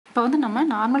இப்போ வந்து நம்ம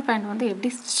நார்மல் பேண்ட் வந்து எப்படி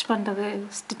ஸ்டிச்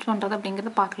பண்ணுறது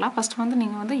அப்படிங்கிறத பார்க்கலாம். ஃபஸ்ட்டு வந்து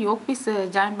நீங்கள் வந்து யோக் பீஸ்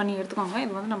ஜாயின் பண்ணி எடுத்துக்கோங்க.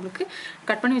 இது வந்து நம்மளுக்கு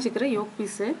கட் பண்ணி வச்சுக்கிற யோக்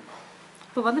பீஸு.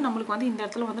 இப்போ வந்து நம்மளுக்கு வந்து இந்த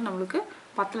இடத்துல வந்து நம்மளுக்கு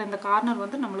பத்தலை, இந்த கார்னர்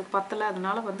வந்து நம்மளுக்கு பத்தலை,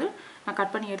 அதனால வந்து நான்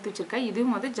கட் பண்ணி எடுத்து வச்சுருக்கேன்.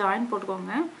 இதுவும் வந்து ஜாயின்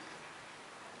போட்டுக்கோங்க.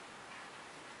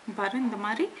 பாருங்கள், இந்த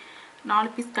மாதிரி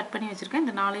 4 பீஸ் கட் பண்ணி வச்சுருக்கேன்.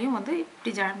 இந்த 4ஐயும் வந்து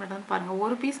இப்படி ஜாயின் பண்ணுறதுன்னு பாருங்கள்.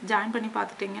 ஒரு பீஸ் ஜாயின் பண்ணி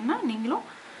பார்த்துட்டிங்கன்னா நீங்களும்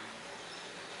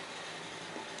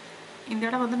இந்த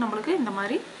இடம் வந்து நம்மளுக்கு இந்த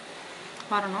மாதிரி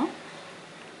வரணும்.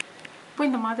 இப்போ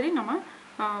இந்த மாதிரி நம்ம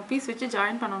பீஸ் வச்சு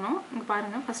ஜாயின் பண்ணணும். இங்கே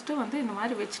பாருங்கள், ஃபஸ்ட்டு வந்து இந்த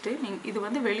மாதிரி வச்சுட்டு இது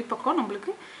வந்து வெளிப்பக்கம்,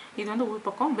 நம்மளுக்கு இது வந்து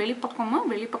உள்பக்கம்,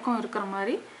 வெளிப்பக்கம் இருக்கிற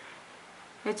மாதிரி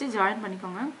வச்சு ஜாயின்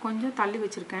பண்ணிக்கோங்க. கொஞ்சம் தள்ளி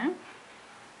வச்சுருக்கேன்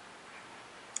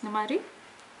இந்த மாதிரி.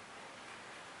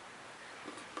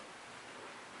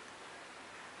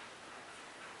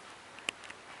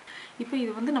 இப்போ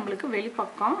இது வந்து நம்மளுக்கு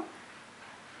வெளிப்பக்கம்,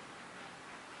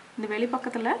 இந்த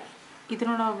வெளிப்பக்கத்தில்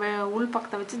இதனோட உள்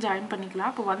பக்கத்தை வச்சு ஜாயின்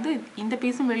பண்ணிக்கலாம். இப்போ வந்து இந்த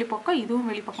பீஸும் வெளிப்பக்கம், இதுவும்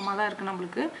வெளிப்பக்கமாக தான் இருக்குது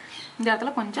நம்மளுக்கு. இந்த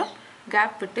இடத்துல கொஞ்சம்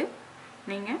கேப் விட்டு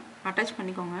நீங்கள் அட்டாச்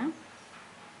பண்ணிக்கோங்க.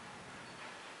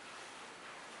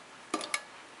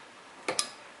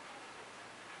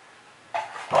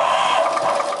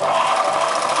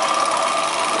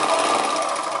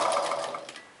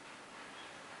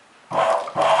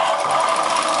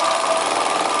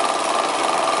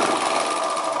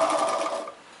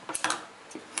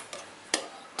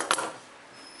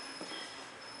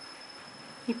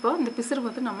 இப்போ இந்த பிசுறு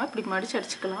வந்து நம்ம இப்படி மடிச்சு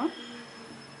அடிச்சுக்கலாம்.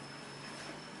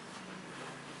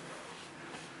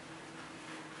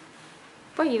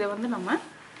 இப்போ இதை வந்து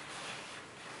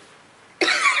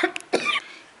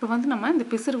நம்ம இந்த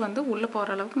பிசுறு வந்து உள்ளே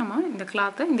போகிற அளவுக்கு நம்ம இந்த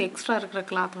கிளாத்தை, இந்த எக்ஸ்ட்ரா இருக்கிற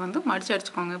கிளாத்தை வந்து மடிச்சு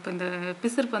அடிச்சுக்கோங்க. இப்போ இந்த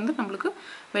பிசுறு வந்து நம்மளுக்கு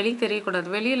வெளியே தெரியக்கூடாது.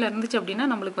 வெளியில் இருந்துச்சு அப்படின்னா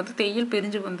நம்மளுக்கு வந்து தையல்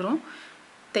பிரிஞ்சு வந்துடும்.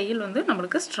 தையல் வந்து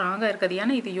நம்மளுக்கு ஸ்ட்ராங்காக இருக்காது.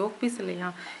 ஏன்னா இது யோக் பீஸ் இல்லையா,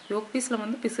 யோக் பீஸில்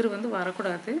வந்து பிசுறு வந்து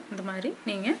வரக்கூடாது. இந்த மாதிரி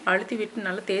நீங்கள் அழுத்தி விட்டு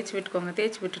நல்லா தேய்ச்சி விட்டுக்கோங்க.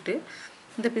 தேய்ச்சி விட்டுட்டு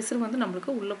இந்த பிசுறு வந்து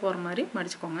நம்மளுக்கு உள்ளே போகிற மாதிரி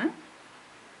மடிச்சுக்கோங்க.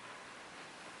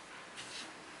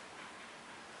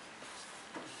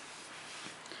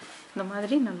 இந்த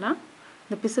மாதிரி நல்லா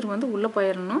இந்த பிசுறு வந்து உள்ளே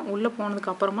போயிடணும். உள்ளே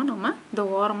போனதுக்கு அப்புறமா நம்ம இந்த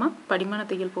ஓரமாக படிமான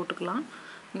தையல் போட்டுக்கலாம்.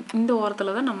 இந்த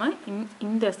ஓரத்தில் தான் நம்ம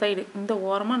இந்த சைடு, இந்த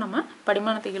ஓரமாக நம்ம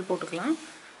படிமான தையல் போட்டுக்கலாம்.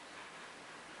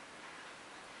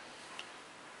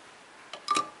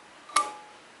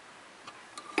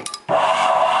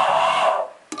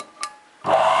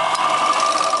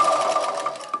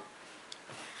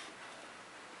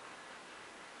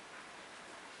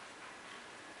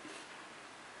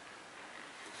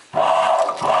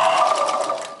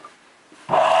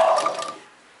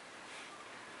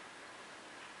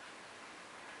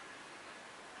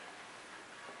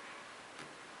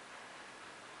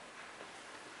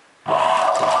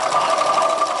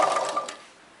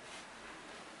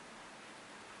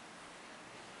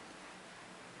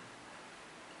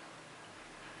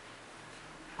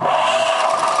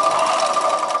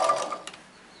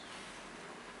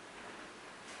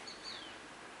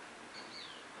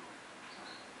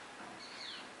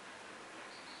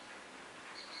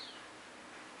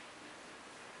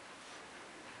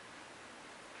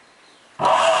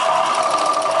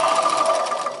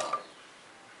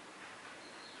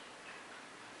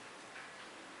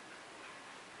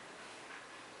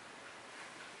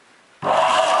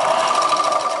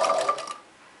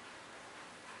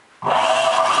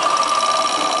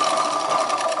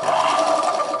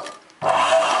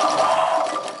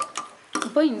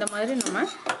 இப்போ இந்த மாதிரி நம்ம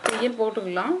தையல்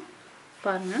போட்டுக்கலாம்.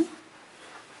 பாருங்கள்,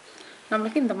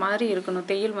 நம்மளுக்கு இந்த மாதிரி இருக்கணும்.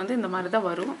 தையல் வந்து இந்த மாதிரி தான்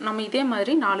வரும். நம்ம இதே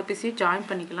மாதிரி 4 பீஸையும் ஜாயின்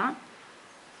பண்ணிக்கலாம்.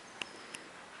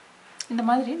 இந்த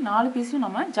மாதிரி 4 பீஸையும்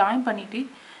நம்ம ஜாயின் பண்ணிவிட்டு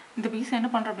இந்த பீஸ்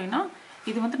என்ன பண்ணுறோம் அப்படின்னா,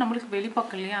 இது வந்து நம்மளுக்கு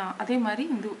வெளிப்பக்கம் இல்லையா, அதே மாதிரி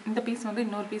இந்த பீஸ் வந்து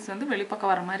இன்னொரு பீஸ் வந்து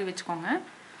வெளிப்பக்கம் வர மாதிரி வச்சுக்கோங்க.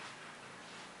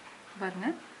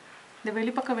 பாருங்கள், இந்த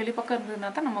வெளிப்பக்கம் இருந்ததுனா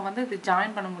தான் நம்ம வந்து இது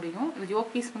ஜாயின் பண்ண முடியும். இது யோக்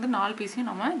பீஸ் வந்து 4 பீஸையும்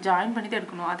நம்ம ஜாயின் பண்ணி தான்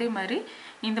எடுக்கணும். அதே மாதிரி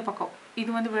இந்த பக்கம் இது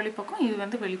வந்து வெளிப்பக்கம், இது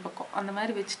வந்து வெளிப்பக்கம், அந்த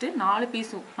மாதிரி வச்சுட்டு 4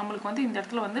 பீஸும் நம்மளுக்கு வந்து இந்த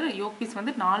இடத்துல வந்து யோக் பீஸ்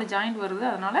வந்து 4 ஜாயிண்ட் வருது.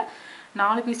 அதனால்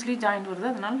 4 பீஸ்லேயும் ஜாயிண்ட் வருது.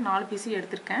 அதனால் 4 பீஸையும்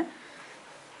எடுத்திருக்கேன்.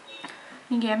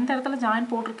 நீங்கள் எந்த இடத்துல ஜாயின்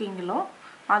போட்டிருக்கீங்களோ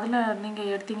அதில்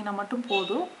நீங்கள் எடுத்தீங்கன்னா மட்டும்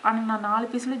போதும். ஆனால் நான்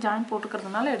 4 பீஸில் ஜாயின்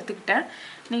போட்டுக்கிறதுனால எடுத்துக்கிட்டேன்.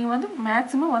 நீங்கள் வந்து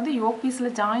மேக்ஸிமம் வந்து யோக்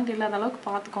பீஸில் ஜாயிண்ட் இல்லாத அளவுக்கு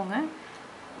பார்த்துக்கோங்க.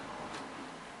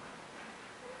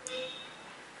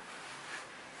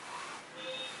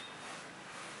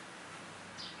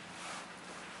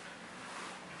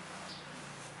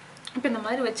 இப்போ இந்த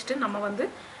மாதிரி வச்சுட்டு நம்ம வந்து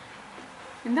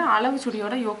இந்த அளவு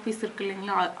சுடியோட யோக் பீஸ் இருக்குது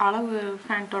இல்லைங்களா, அளவு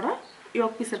பேண்ட்டோட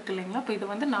யோக் பீஸ் இருக்குது இல்லைங்களா, இப்போ இதை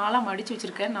வந்து 4ஆக மடித்து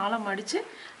வச்சுருக்கேன். 4ஆக மடித்து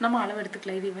நம்ம அளவு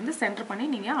எடுத்துக்கலாம். இதை வந்து சென்டர் பண்ணி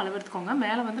நீங்கள் அளவு எடுத்துக்கோங்க.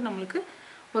 மேலே வந்து நம்மளுக்கு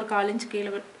ஒரு 1/4 இன்ச்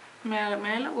கீழே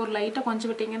மேலே ஒரு லைட்டாக கொஞ்சம்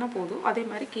விட்டிங்கன்னா போதும். அதே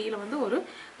மாதிரி கீழே வந்து ஒரு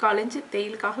 1/4 இன்ச்சு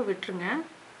தையலுக்காக விட்டுருங்க.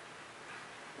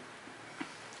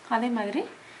 அதே மாதிரி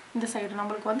இந்த சைடு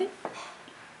நம்மளுக்கு வந்து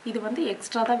இது வந்து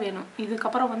எக்ஸ்ட்ரா தான் வேணும்.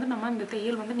 இதுக்கப்புறம் வந்து நம்ம இந்த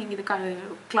தையல் வந்து நீங்கள் இது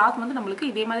கிளாத் வந்து நம்மளுக்கு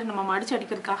இதே மாதிரி நம்ம மடித்து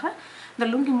அடிக்கிறதுக்காக இந்த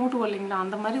லுங்கி மூட்டு இல்லைங்களா,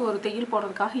 அந்த மாதிரி ஒரு தையல்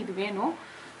போடுறதுக்காக இது வேணும்.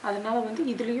 அதனால் வந்து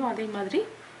இதுலேயும் அதே மாதிரி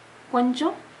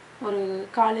கொஞ்சம் ஒரு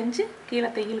 1/4 இன்ச்சு கீழே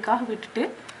தையலுக்காக விட்டுட்டு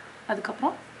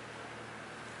அதுக்கப்புறம்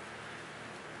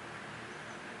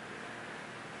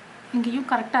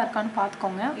இங்கேயும் கரெக்டாக இருக்கான்னு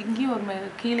பார்த்துக்கோங்க. இங்கேயும் ஒரு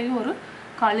கீழேயும் ஒரு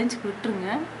 1/4 இன்ச்சுக்கு விட்டுருங்க.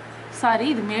 சாரி,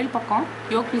 இது மேல் பக்கம்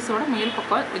யோக் பீஸோட மேல்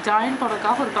பக்கம் ஜாயிண்ட்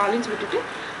போடுறதுக்காக ஒரு 1/4 இன்ச் விட்டுட்டு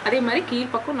அதே மாதிரி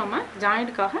கீழ் பக்கம் நம்ம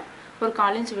ஜாயிண்ட்டுக்காக ஒரு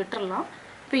 1/4 இன்ச் விட்டுறலாம்.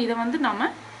 இப்போ இதை வந்து நம்ம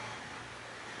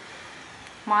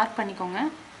மார்க் பண்ணிக்கோங்க.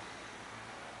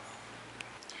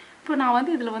 இப்போ நான்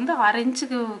வந்து இதில் வந்து 1/2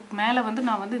 இன்ச்சுக்கு மேலே வந்து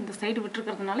நான் வந்து இந்த சைடு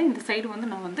விட்டுருக்கிறதுனால இந்த சைடு வந்து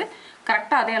நான் வந்து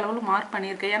கரெக்டாக அதே அளவில் மார்க்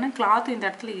பண்ணியிருக்கேன். ஏன்னா கிளாத்து இந்த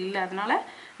இடத்துல இல்லை, அதனால்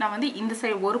நான் வந்து இந்த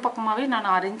சைடு ஒரு பக்கமாகவே நான்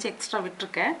 1/2 இன்ச் எக்ஸ்ட்ரா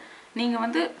விட்டுருக்கேன். நீங்கள்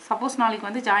வந்து சப்போஸ் நாளைக்கு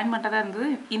வந்து ஜாயின் பண்ணுறதா இருந்தது,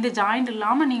 இந்த ஜாயிண்ட்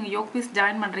இல்லாமல் நீங்கள் யோக் பீஸ்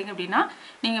ஜாயின் பண்ணுறீங்க அப்படின்னா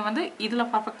நீங்கள் வந்து இதில்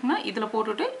பர்ஃபெக்ட்னா இதில்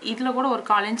போட்டுவிட்டு இதில் கூட ஒரு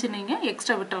 1/4 இன்ச்சு நீங்கள்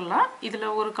எக்ஸ்ட்ரா விட்டுடலாம். இதில்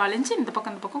ஒரு 1/4 இன்ச்சு இந்த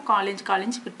பக்கம் 1/4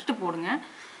 இன்ச் விட்டுட்டு போடுங்க.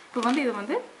 இப்போ வந்து இதை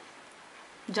வந்து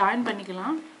ஜாயின்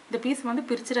பண்ணிக்கலாம். இந்த பீஸ் வந்து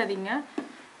பிரிச்சிடாதீங்க,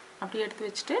 அப்படியே எடுத்து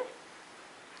வச்சுட்டு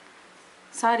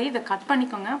சாரி இதை கட்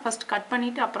பண்ணிக்கோங்க. ஃபஸ்ட் கட்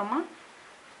பண்ணிவிட்டு அப்புறமா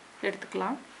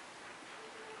எடுத்துக்கலாம்.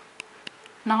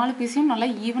 4 பீஸையும் நல்லா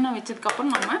ஈவனாக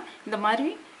வச்சதுக்கப்புறம் நம்ம இந்த மாதிரி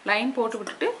லைன் போட்டு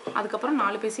விட்டுட்டு அதுக்கப்புறம்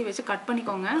 4 பீஸையும் வச்சு கட்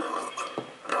பண்ணிக்கோங்க.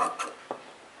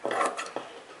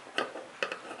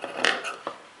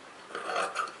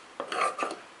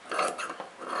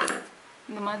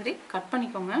 இந்த மாதிரி கட்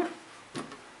பண்ணிக்கோங்க.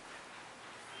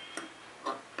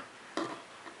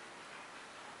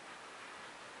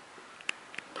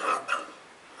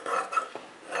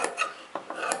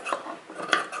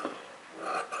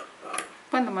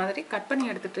 இப்போ இந்த மாதிரி கட் பண்ணி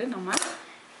எடுத்துட்டு நம்ம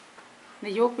இந்த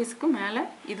யோக் பீஸுக்கு மேலே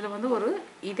இதில் வந்து ஒரு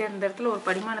இந்த இடத்துல ஒரு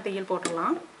படிமான தையல்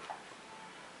போட்டுடலாம்.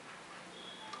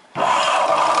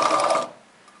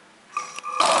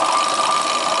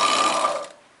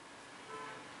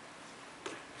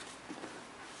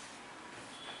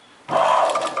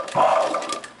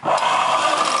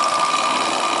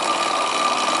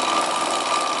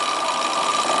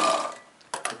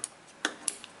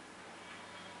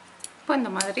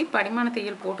 இந்த மாதிரி படிமான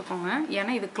தையல் போட்டுக்கோங்க.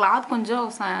 ஏன்னா இது கிளாத் கொஞ்சம்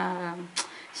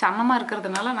சன்னமாக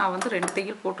இருக்கிறதுனால நான் வந்து 2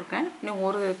 தையல் போட்டிருக்கேன். நீங்கள்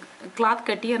ஒரு கிளாத்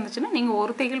கட்டியாக இருந்துச்சுன்னா நீங்கள்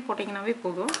ஒரு தையல் போட்டிங்கன்னாவே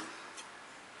போதும்.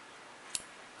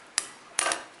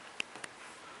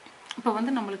 இப்போ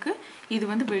வந்து நம்மளுக்கு இது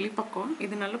வந்து வெளிப்பக்கம்,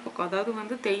 இது நல்ல பக்கம், அதாவது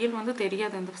வந்து தையல் வந்து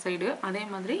தெரியாது இந்த சைடு. அதே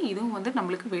மாதிரி இதுவும் வந்து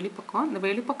நம்மளுக்கு வெளிப்பக்கம். இந்த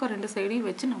வெளிப்பக்கம் 2 சைடையும்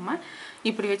வச்சு நம்ம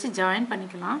இப்படி வச்சு ஜாயின்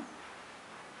பண்ணிக்கலாம்.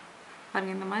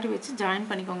 பாருங்கள், இந்த மாதிரி வச்சு ஜாயின்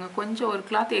பண்ணிக்கோங்க. கொஞ்சம் ஒரு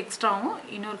கிளாத் எக்ஸ்ட்ராவும்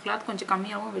இன்னொரு கிளாத் கொஞ்சம்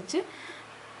கம்மியாகவும் வச்சு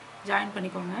ஜாயின்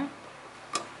பண்ணிக்கோங்க.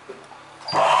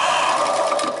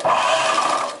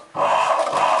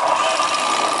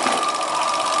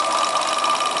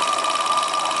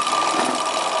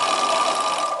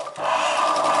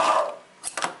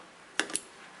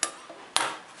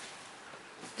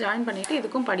 ஜாயின் பண்ணிவிட்டு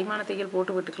இதுக்கும் படிமான தையல்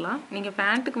போட்டு விட்டுக்கலாம். நீங்கள்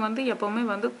பேண்ட்டுக்கு வந்து எப்போவுமே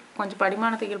வந்து கொஞ்சம்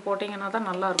படிமான தையல் போட்டிங்கன்னா தான்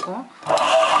நல்லாயிருக்கும்.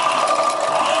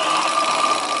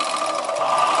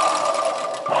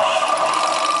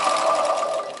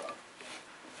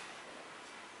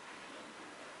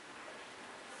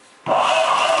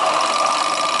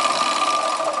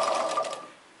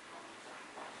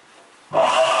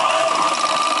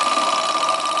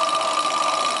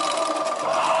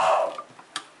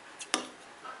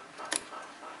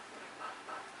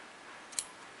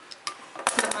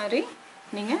 மாதிரி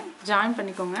நீங்கள் ஜாயின்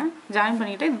பண்ணிக்கோங்க. ஜாயின்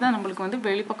பண்ணிவிட்டு இதுதான் நம்மளுக்கு வந்து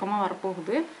வெளிப்பக்கமாக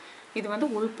வரப்போகுது. இது வந்து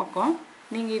உள் பக்கம்.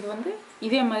 நீங்கள் இது வந்து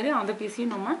இதே மாதிரி அந்த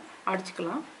பீஸையும் நம்ம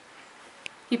அடிச்சுக்கலாம்.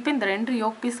 இப்போ இந்த 2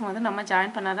 யோக் பீஸ் வந்து நம்ம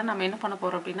ஜாயின் பண்ணாதான் நம்ம என்ன பண்ண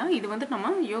போகிறோம் அப்படின்னா, இது வந்து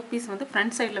நம்ம யோக் பீஸ் வந்து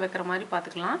ஃப்ரண்ட் சைடில் வைக்கிற மாதிரி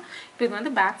பார்த்துக்கலாம். இப்போ இது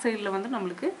வந்து பேக் சைடில் வந்து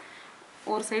நம்மளுக்கு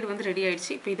ஒரு சைடு வந்து ரெடி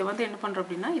ஆகிடுச்சு. இப்போ இதை வந்து என்ன பண்ணுறோம்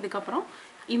அப்படின்னா, இதுக்கப்புறம்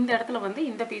இந்த இடத்துல வந்து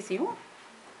இந்த பீஸையும்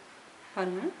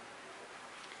பாருங்கள்,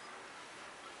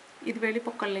 இது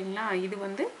வெளிப்பக்கம் இல்லைங்களா, இது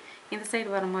வந்து இந்த சைடு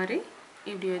வர மாதிரி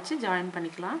இப்படி வச்சு ஜாயின்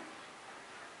பண்ணிக்கலாம்.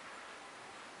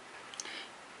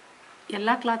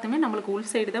 எல்லா கிளாத்துமே நம்மளுக்கு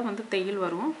உள் சைடு தான் வந்து தையல்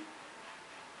வரும்.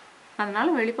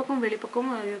 அதனால் வெளிப்பக்கம்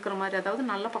இருக்கிற மாதிரி, அதாவது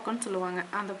நல்ல பக்கம்னு சொல்லுவாங்க,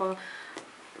 அந்த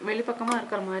வெளிப்பக்கமாக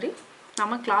இருக்கிற மாதிரி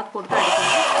நம்ம கிளாத் போட்டு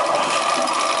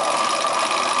அடிக்கணும்.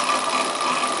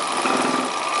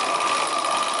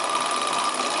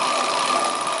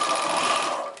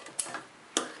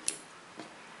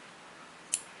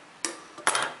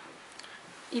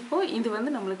 இப்போது இது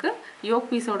வந்து நம்மளுக்கு யோக்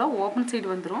பீஸோட ஓப்பன் சைடு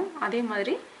வந்துடும். அதே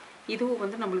மாதிரி இதுவும்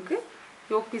வந்து நம்மளுக்கு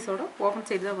யோக் பீஸோட ஓப்பன்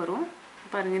சைடு தான் வரும்.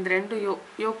 பாருங்கள், இந்த 2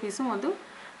 யோக் பீஸும் வந்து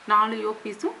 4 யோக்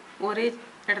பீஸும் ஒரே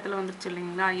இடத்துல வந்துருச்சு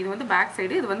இல்லைங்களா. இது வந்து பேக்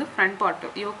சைடு, இது வந்து ஃப்ரண்ட்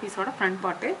பார்ட்டு, யோக் பீஸோட ஃப்ரண்ட்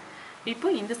பார்ட்டு. இப்போ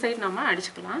இந்த சைடு நம்ம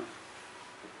அடிச்சுக்கலாம்.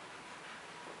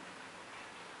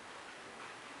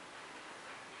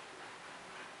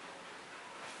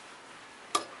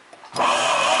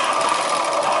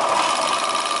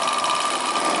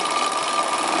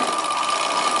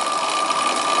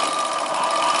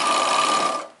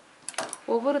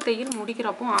 ஒவ்வொரு தையல்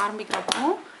முடிக்கிறப்பவும்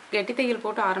ஆரம்பிக்கிறப்பவும் கெட்டி தையல்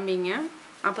போட்டு ஆரம்பிங்க.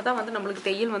 அப்போ தான் வந்து நம்மளுக்கு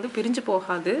தையல் வந்து பிரிஞ்சு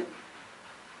போகாது.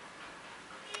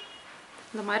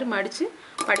 இந்த மாதிரி மடித்து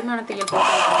படிமான தையல்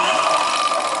போட்டு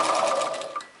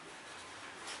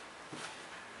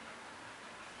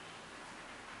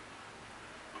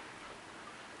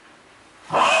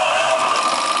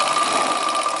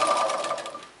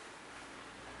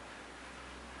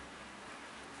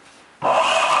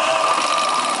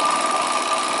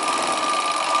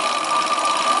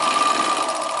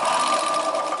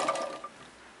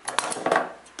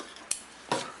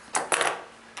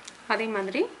அதே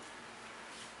மாதிரி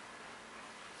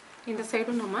இந்த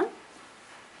சைடும் நம்ம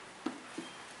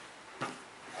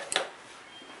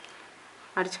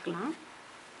அடிச்சுக்கலாம்.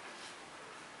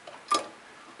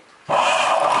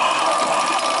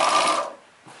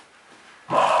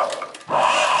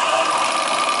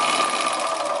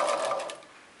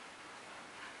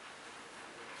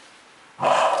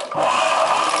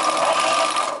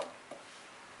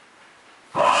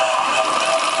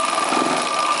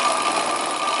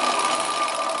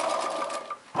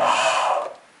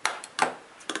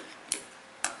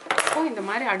 இந்த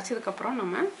மாதிரி அடிச்சதுக்கப்புறம்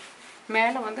நம்ம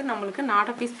மேலே வந்து நம்மளுக்கு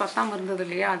நாடா பீஸ் பத்தாமல் இருந்தது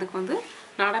இல்லையா, அதுக்கு வந்து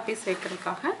நாடா பீஸ்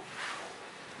வைக்கிறதுக்காக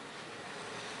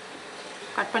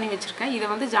கட் பண்ணி வச்சுருக்கேன். இதை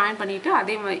வந்து ஜாயின் பண்ணிவிட்டு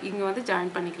அதே மாதிரி இங்கே வந்து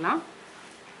ஜாயின் பண்ணிக்கலாம்.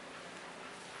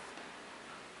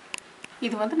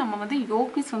 இது வந்து நம்ம வந்து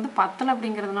யோக் பீஸ் வந்து பத்தலை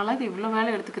அப்படிங்கிறதுனால இது இவ்வளோ வேலை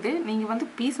எடுத்துக்குது. நீங்கள் வந்து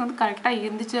பீஸ் வந்து கரெக்டாக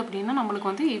இருந்துச்சு அப்படின்னா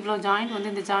நம்மளுக்கு வந்து இவ்வளோ ஜாயிண்ட்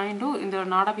வந்து இந்த ஜாயிண்ட்டும் இந்த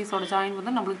நாடா பீஸோட ஜாயிண்ட்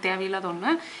வந்து நம்மளுக்கு தேவையில்லாத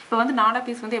ஒன்று. இப்போ வந்து நாடா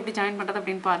பீஸ் வந்து எப்படி ஜாயின் பண்ணுறது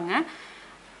அப்படின்னு பாருங்கள்.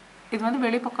 இது வந்து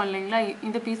வெளிப்பக்கம் இல்லைங்களா,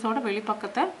 இந்த பீஸோட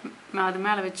வெளிப்பக்கத்தை அது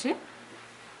மேலே வச்சு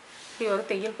இப்படி ஒரு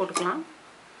தையல் போட்டுக்கலாம்.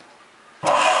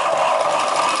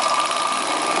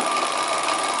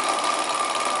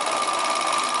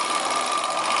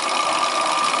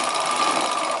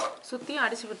 சுற்றியும்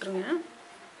அடிச்சு விட்டுருங்க.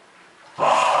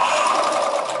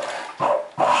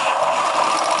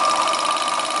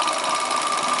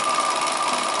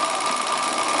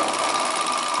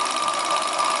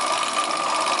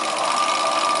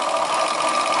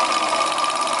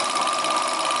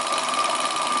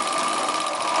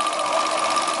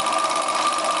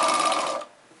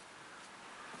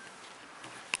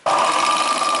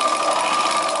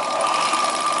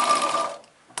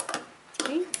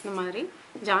 இந்த மாதிரி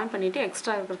ஜாயின் பண்ணிவிட்டு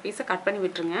எக்ஸ்ட்ரா இருக்கிற பீஸை கட் பண்ணி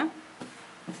விட்டுருங்க.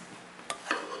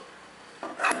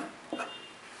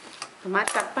 இந்த மாதிரி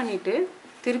கட் பண்ணிவிட்டு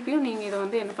திருப்பியும் நீங்கள் இதை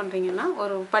வந்து என்ன பண்ணுறீங்கன்னா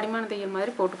ஒரு படிமான தையல்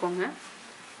மாதிரி போட்டுக்கோங்க.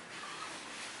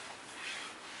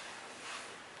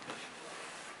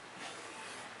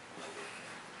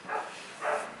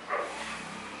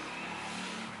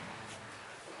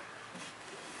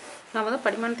 நான் வந்து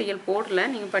படிமான தையல் போடல,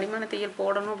 நீங்கள் படிமான தையல்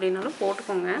போடணும் அப்படின்னாலும்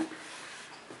போட்டுக்கோங்க.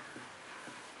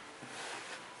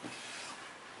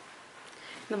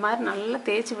 இந்த மாதிரி நல்லா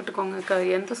தேய்ச்சி விட்டுக்கோங்க.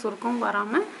 எந்த சுருக்கமும்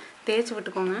வராமல் தேய்ச்சி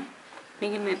விட்டுக்கோங்க.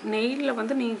 நீங்கள் நெய்யில்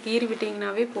வந்து நீங்கள் கீறி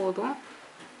விட்டிங்கனாவே போதும்.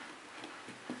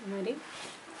 இந்த மாதிரி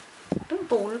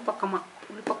இப்போ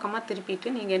உள்பக்கமாக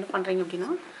திருப்பிட்டு நீங்கள் என்ன பண்ணுறீங்க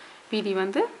அப்படின்னா மீதி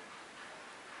வந்து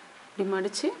இப்படி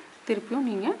மடித்து திருப்பியும்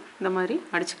நீங்கள் இந்த மாதிரி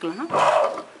அடிச்சுக்கலாம்.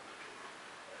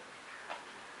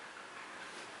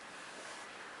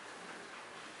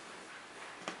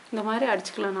 இந்த மாதிரி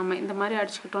அடிச்சுக்கலாம். நம்ம இந்த மாதிரி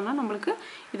அடிச்சுக்கிட்டோம்னா நம்மளுக்கு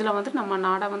இதில் வந்து நம்ம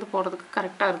நாடா வந்து போடுறதுக்கு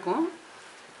கரெக்டாக இருக்கும்.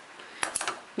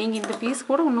 நீங்கள் இந்த பீஸ்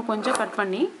கூட இன்னும் கொஞ்சம் கட்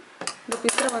பண்ணி இந்த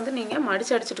பீஸில் வந்து நீங்கள்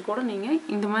மடித்து அடிச்சுட்டு கூட நீங்கள்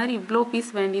இந்த மாதிரி இவ்வளோ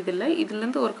பீஸ் வேண்டியதில்லை.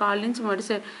 இதுலேருந்து ஒரு 1/4 இன்ச்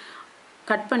மடித்து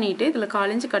கட் பண்ணிவிட்டு இதில்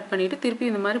 1/4 இன்ச் கட் பண்ணிவிட்டு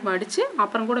திருப்பி இந்த மாதிரி மடித்து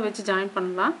அப்புறம் கூட வச்சு ஜாயின்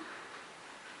பண்ணலாம்.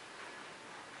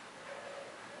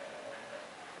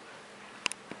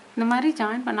 இந்த மாதிரி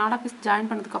நாடா பீஸ்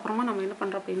ஜாயின் பண்ணதுக்கப்புறமா நம்ம என்ன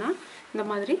பண்ணுறோம் அப்படின்னா இந்த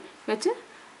மாதிரி வச்சு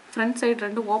ஃப்ரண்ட் சைடு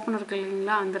 2 ஓப்பன் இருக்குது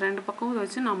இல்லைங்களா, அந்த 2 பக்கமும்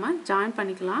வச்சு நம்ம ஜாயின்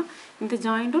பண்ணிக்கலாம். இந்த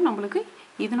ஜாயிண்ட்டும் நம்மளுக்கு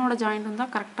இதனோட ஜாயிண்ட்டும்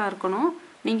தான் கரெக்டாக இருக்கணும்.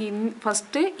 நீங்கள்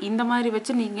ஃபஸ்ட்டு இந்த மாதிரி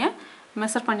வச்சு நீங்கள்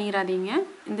மெஷர் பண்ணிடாதீங்க.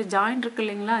 இந்த ஜாயிண்ட் இருக்குது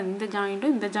இல்லைங்களா, இந்த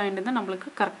ஜாயிண்ட்டும் தான்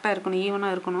நம்மளுக்கு கரெக்டாக இருக்கணும்,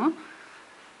 ஈவனாக இருக்கணும்.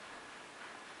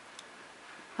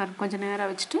 கொஞ்சம் நேராக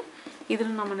வச்சுட்டு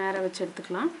இதில் நம்ம நேராக வச்சு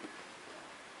எடுத்துக்கலாம்.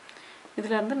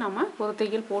 இதிலேருந்து நம்ம ஒரு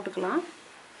தையல் போட்டுக்கலாம்.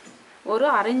 ஒரு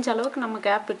 1/2 இன்ச் அளவுக்கு நம்ம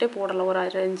கேப் விட்டே போடலாம். ஒரு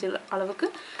 1/2 இன்ச் அளவுக்கு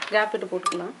கேப் விட்டு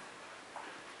போட்டுக்கலாம்.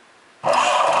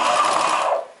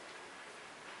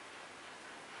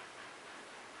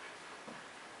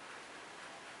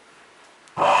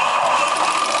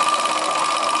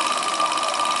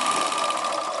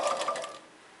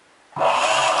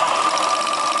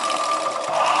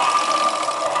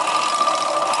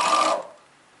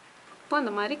 இப்போ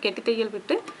இந்த மாதிரி கெட்டி தையல்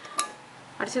விட்டு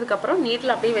அடிச்சதுக்கப்புறம்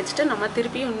நீட்டில் அப்படியே வச்சுட்டு நம்ம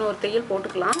திருப்பியும் இன்னொரு தையல்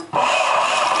போட்டுக்கலாம்.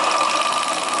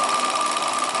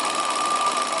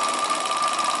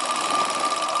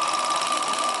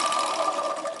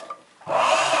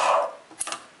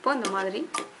 இப்போ இந்த மாதிரி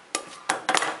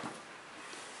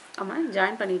நம்ம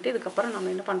ஜாயின் பண்ணிவிட்டு இதுக்கப்புறம்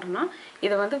நம்ம என்ன பண்ணுறோன்னா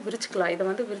இதை வந்து விரிச்சுக்கலாம். இதை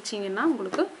வந்து விரிச்சிங்கன்னா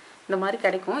உங்களுக்கு இந்த மாதிரி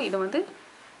கிடைக்கும். இதை வந்து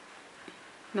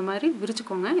இந்த மாதிரி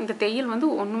விரிச்சுக்கோங்க. இந்த தையல் வந்து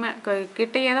ஒன்றுமே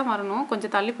கிட்டையே தான் வரணும்,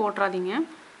 கொஞ்சம் தள்ளி போட்டுறாதீங்க.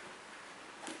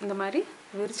 இந்த மாதிரி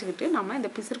விரிச்சுக்கிட்டு நம்ம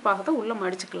இந்த பிசிறு பாகத்தை உள்ளே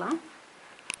மடிச்சுக்கலாம்.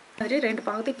 மாதிரி 2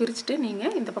 பாகத்தை பிரிச்சுட்டு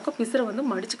நீங்கள் இந்த பக்கம் பிசிறை வந்து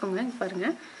மடிச்சுக்கோங்க.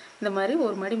 பாருங்கள், இந்த மாதிரி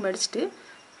ஒரு மடி மடிச்சுட்டு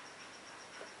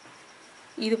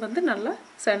இது வந்து நல்லா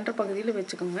சென்டர் பகுதியில்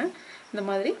வச்சுக்கோங்க. இந்த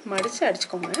மாதிரி மடித்து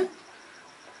அடிச்சுக்கோங்க.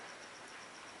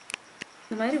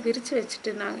 இந்த மாதிரி விரித்து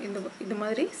வச்சுட்டு நாங்கள் இந்த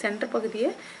மாதிரி சென்டர் பகுதியை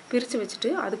பிரித்து வச்சுட்டு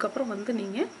அதுக்கப்புறம் வந்து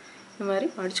நீங்கள் இந்த மாதிரி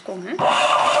மடிச்சுக்கோங்க.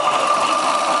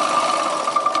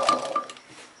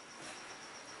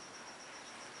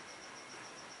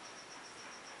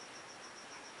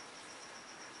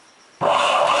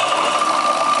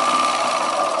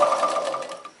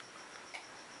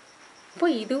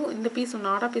 இப்போ இந்த பீஸும்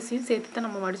நாடா பீஸையும் சேர்த்து தான்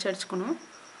நம்ம மடித்து அடிச்சுக்கணும்.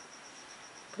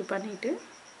 இப்படி பண்ணிவிட்டு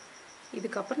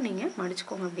இதுக்கப்புறம் நீங்கள்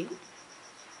மடிச்சுக்கோங்க. அப்படி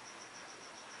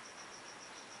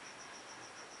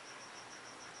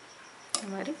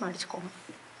இந்த மாதிரி மடிச்சுக்கோங்க.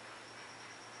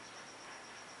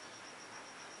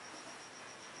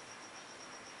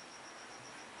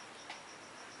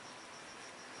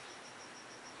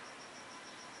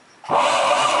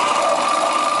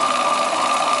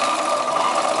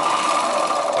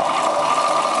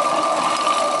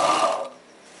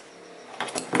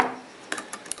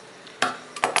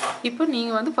 இப்போ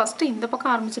நீங்கள் வந்து ஃபஸ்ட்டு இந்த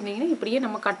பக்கம் ஆரம்பிச்சிருந்தீங்கன்னா இப்படியே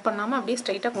நம்ம கட் பண்ணாமல் அப்படியே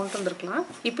ஸ்ட்ரைட்டாக கொண்டு வந்துருக்கலாம்.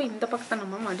 இப்போ இந்த பக்கத்தை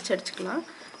நம்ம மடித்து அடிச்சுக்கலாம்.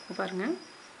 பாருங்கள்,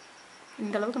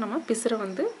 இந்த அளவுக்கு நம்ம பிசிறை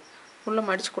வந்து உள்ளே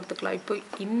மடித்து கொடுத்துக்கலாம். இப்போ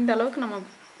இந்த அளவுக்கு நம்ம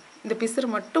இந்த பிசிறு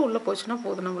மட்டும் உள்ளே போச்சுன்னா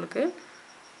போதும் நம்மளுக்கு.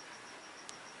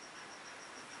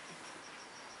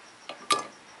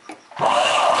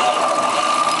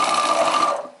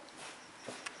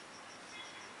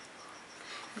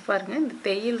 பாருங்கள், இந்த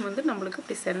தையல் வந்து நம்மளுக்கு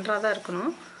இப்படி சென்டராக தான்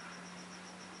இருக்கணும்.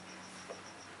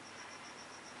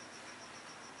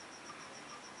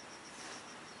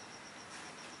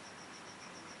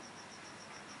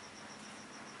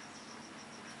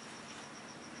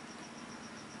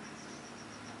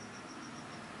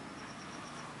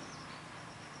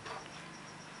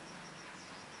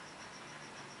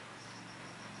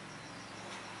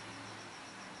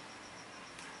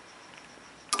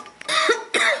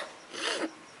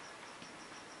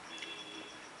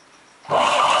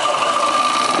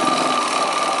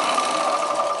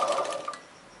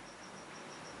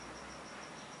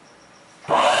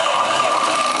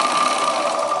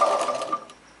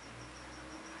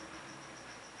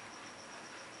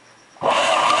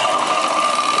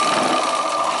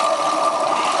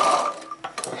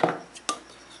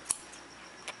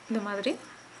 இந்த மாதிரி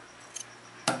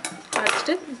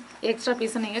அடிச்சுட்டு எக்ஸ்ட்ரா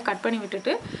பீஸை நீங்கள் கட் பண்ணி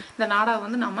விட்டுட்டு இந்த நாடாவை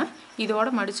வந்து நம்ம இதோட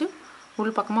மடித்து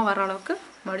உள் பக்கமாக வர அளவுக்கு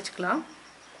மடிச்சுக்கலாம்.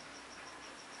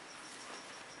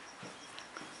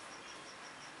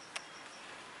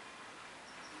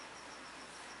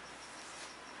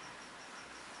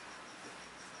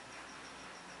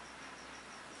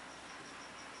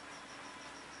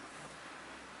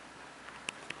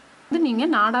 வந்து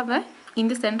நீங்கள் நாடாவை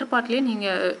இந்த சென்டர் பார்ட்லேயே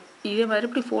நீங்கள் இதே மாதிரி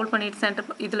இப்படி ஃபோல்ட் பண்ணிவிட்டு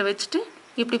சென்டர் இதில் வச்சுட்டு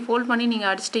இப்படி ஃபோல்ட் பண்ணி நீங்கள்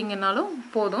அடிச்சிட்டிங்கனாலும்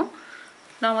போதும்.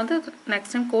 நான் வந்து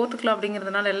நெக்ஸ்ட் டைம் கோர்த்துக்கலாம்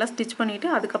அப்படிங்கிறதுனால எல்லாம் ஸ்டிச் பண்ணிவிட்டு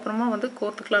அதுக்கப்புறமா வந்து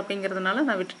கோர்த்துக்கலாம் அப்படிங்கிறதுனால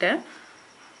நான் விட்டுட்டேன்.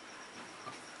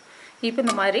 இப்போ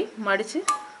இந்த மாதிரி மடித்து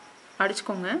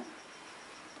அடிச்சுக்கோங்க.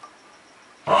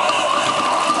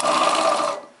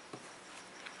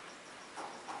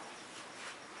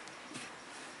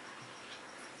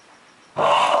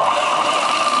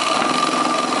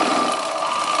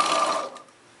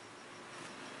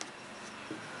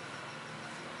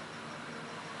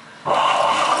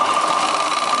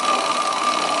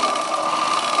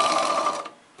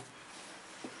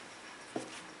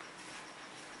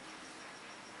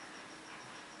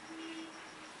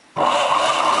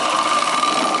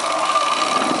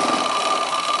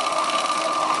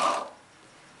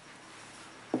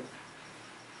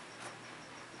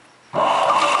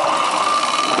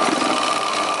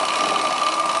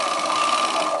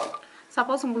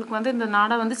 சப்போஸ் உங்களுக்கு வந்து இந்த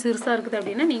நாடா வந்து சிறுசாக இருக்குது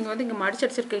அப்படின்னா நீங்கள் வந்து இங்கே மடிச்சு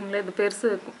அடிச்சிருக்கீங்களே, இது பெருசு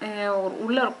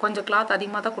உள்ளே கொஞ்சம் கிளாத்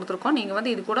அதிகமாக தான் கொடுத்துருக்கோம். நீங்கள்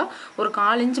வந்து இது கூட ஒரு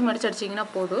 1/4 இன்ச்சு மடிச்சு அடிச்சிங்கன்னா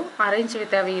போதும், 1/2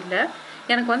 இன்ச்சு தேவையில்லை.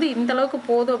 எனக்கு வந்து இந்த அளவுக்கு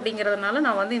போதும் அப்படிங்கிறதுனால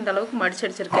நான் வந்து இந்த அளவுக்கு மடிச்சு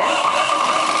அடிச்சிருக்கேன்.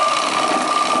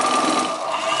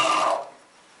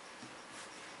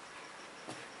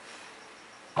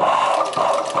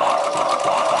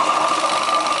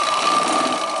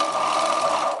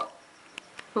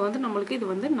 நம்மளுக்கு இது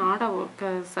வந்து நாடா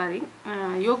சாரி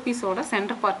யோக் பீஸோட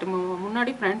சென்டர் பார்ட்,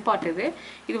 முன்னாடி ஃப்ரண்ட் பார்ட்.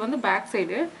 இது வந்து பேக்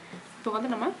சைடு. இப்போ வந்து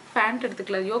நம்ம பேண்ட்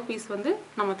எடுத்துக்கலாம். யோக் பீஸ் வந்து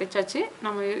நம்ம தைச்சாச்சு.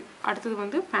 நம்ம அடுத்தது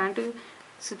வந்து பேண்ட்டு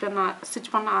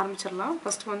ஸ்டிச் பண்ண ஆரம்பிச்சிடலாம்.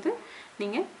 ஃபஸ்ட்டு வந்து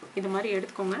நீங்கள் இது மாதிரி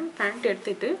எடுத்துக்கோங்க. பேண்ட்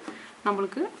எடுத்துகிட்டு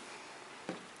நம்மளுக்கு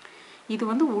இது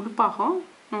வந்து உள்பாகம்,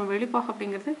 நம்ம வெளிப்பாகம்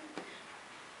அப்படிங்கிறது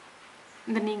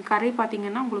இந்த நீங்கள் கரை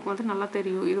பார்த்தீங்கன்னா உங்களுக்கு வந்து நல்லா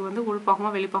தெரியும். இது வந்து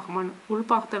உள்பாகமாக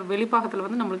வெளிப்பாகமாக. வெளிப்பாகத்தில்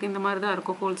வந்து நம்மளுக்கு இந்த மாதிரி தான்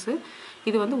இருக்கும் ஹோல்ஸு.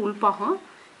 இது வந்து உள்பாகம்.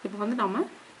 இப்போ வந்து நம்ம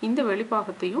இந்த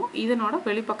வெளிப்பாகத்தையும் இதனோட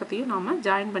வெளிப்பக்கத்தையும் நாம்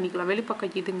ஜாயின் பண்ணிக்கலாம்.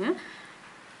 வெளிப்பக்கம் இதுங்க,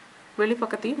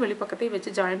 வெளிப்பக்கத்தையும்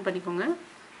வச்சு ஜாயின் பண்ணிக்கோங்க.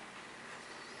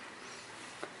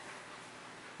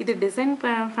 இது டிசைன்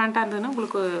பேண்ட்டாக இருந்ததுன்னா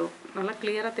உங்களுக்கு நல்லா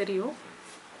கிளியராக தெரியும்.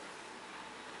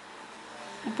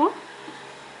 இப்போது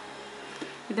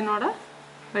இதனோட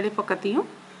வெளிப்பக்கத்தையும்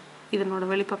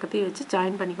வச்சு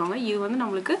ஜாயின் பண்ணிக்கோங்க. இது வந்து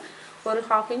நம்மளுக்கு ஒரு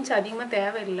 1/2 இன்ச் அதிகமாக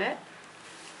தேவையில்லை.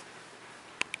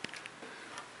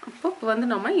 அப்போ வந்து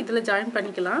நம்ம இதில் ஜாயின்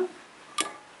பண்ணிக்கலாம்.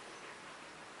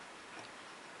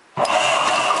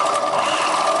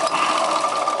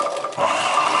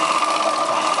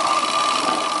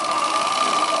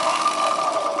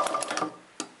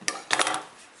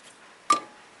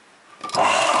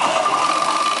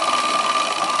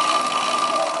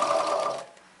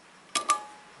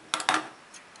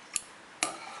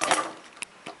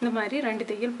 இந்த மாதிரி 2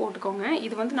 தையல் போட்டுக்கோங்க.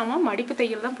 இது வந்து நம்ம மடிப்பு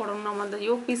தையல் தான் போடணும். நம்ம அந்த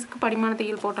யோக் பீஸுக்கு படிமான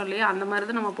தையல் போட்டோம் இல்லையா, அந்த மாதிரி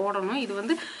தான் நம்ம போடணும். இது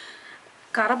வந்து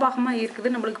கரபாகமாக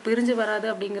இருக்குது, நம்மளுக்கு பிரிஞ்சு வராது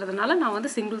அப்படிங்கிறதுனால நான்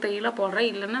வந்து சிங்கிள் தையலாக போடுறேன்.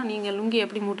 இல்லைன்னா நீங்கள் லுங்கி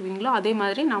எப்படி மூட்டுவீங்களோ அதே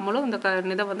மாதிரி நம்மளும் இந்த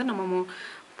இதை வந்து நம்ம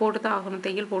போட்டு தான் ஆகணும்,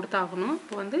 தையல் போட்டு தான் ஆகணும்.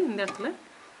 இப்போ வந்து இந்த இடத்துல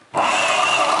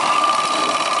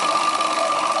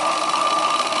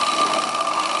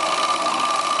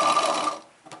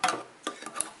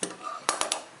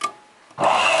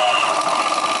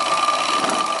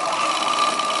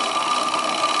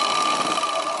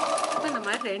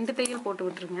ரெண்டு தையல் போட்டு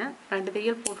விட்டுருங்க. 2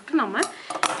 தையல் போட்டுட்டு நம்ம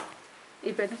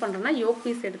இப்போ என்ன பண்ணுறோன்னா யோக்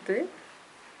பீஸ் எடுத்து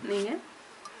நீங்கள்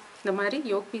இந்த மாதிரி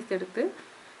யோக் பீஸ் எடுத்து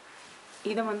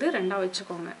இதை வந்து 2ஆக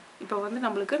வச்சுக்கோங்க. இப்போ வந்து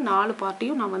நம்மளுக்கு 4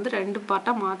 பார்ட்டையும் நான் வந்து 2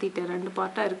 பார்ட்டாக மாற்றிட்டேன். 2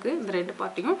 பார்ட்டாக இருக்குது. இந்த 2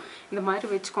 பார்ட்டையும் இந்த மாதிரி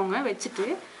வச்சுக்கோங்க. வச்சுட்டு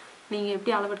நீங்கள்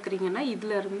எப்படி அளவு எடுக்கிறீங்கன்னா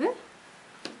இதிலேருந்து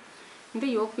இந்த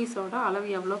யோக் பீஸோட அளவு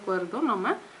எவ்வளோக்கு வருதோ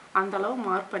நம்ம அந்த அளவு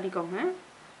மார்க் பண்ணிக்கோங்க.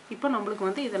 இப்போ நம்மளுக்கு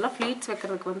வந்து இதெல்லாம் ஃப்ளீட்ஸ்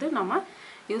வைக்கிறதுக்கு வந்து நம்ம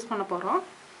யூஸ் பண்ண போகிறோம்.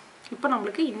 இப்போ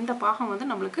நம்மளுக்கு இந்த பாகம் வந்து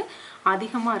நம்மளுக்கு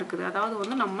அதிகமாக இருக்குது. அதாவது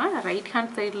வந்து நம்ம ரைட்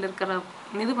ஹேண்ட் சைடில் இருக்கிற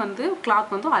இது வந்து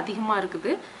கிளாத் வந்து அதிகமாக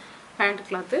இருக்குது, பேண்ட்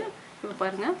கிளாத்து. இப்போ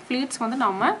பாருங்கள், ஃப்ளீட்ஸ் வந்து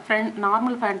நம்ம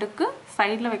நார்மல் பேண்ட்டுக்கு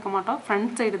சைடில் வைக்க மாட்டோம்,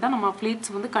 ஃப்ரண்ட் சைடு தான் நம்ம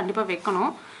ஃப்ளீட்ஸ் வந்து கண்டிப்பாக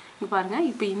வைக்கணும். இப்போ பாருங்கள்,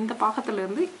 இப்போ இந்த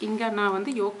பாகத்துலேருந்து இங்கே நான்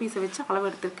வந்து யோக் பீஸை வச்சு அளவு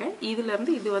எடுத்திருக்கேன்.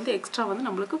 இதுலேருந்து இது வந்து எக்ஸ்ட்ரா வந்து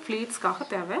நம்மளுக்கு ஃப்ளீட்ஸ்க்காக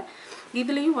தேவை.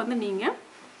 இதுலேயும் வந்து நீங்கள்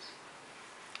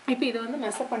இப்போ இதை வந்து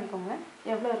மெஷர் பண்ணிக்கோங்க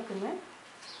எவ்வளோ இருக்குங்க.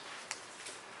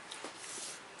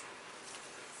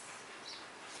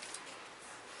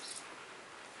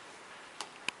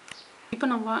 இப்போ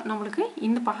நம்மளுக்கு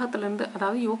இந்த பாகத்துலேருந்து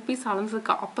அதாவது யோக் பீஸ்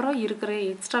அளந்ததுக்கு அப்புறம் இருக்கிற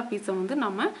எக்ஸ்ட்ரா பீஸை வந்து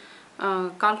நம்ம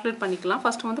கால்குலேட் பண்ணிக்கலாம்.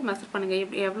 ஃபஸ்ட்டு வந்து மெஷர்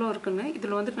பண்ணுங்கள் எவ்வளோ இருக்குன்னு.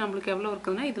 இதில் வந்துட்டு நம்மளுக்கு எவ்வளோ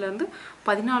இருக்குதுன்னா இதுலேருந்து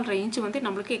 14.5 இன்ச்சு வந்து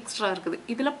நம்மளுக்கு எக்ஸ்ட்ரா இருக்குது.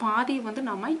 இதில் பாதி வந்து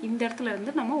நம்ம இந்த இடத்துல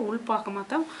இருந்து நம்ம உள்பாகமாக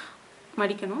தான்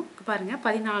மடிக்கணும். பாருங்கள்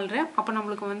 14.5. அப்போ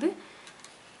நம்மளுக்கு வந்து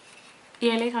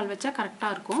 7.25 வச்சா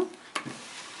கரெக்டாக இருக்கும்.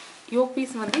 யோக்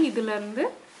பீஸ் வந்து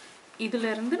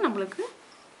இதிலேருந்து நம்மளுக்கு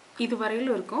இது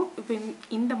வரையிலும் இருக்கும். இப்போ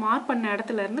இந்த மார்க் பண்ண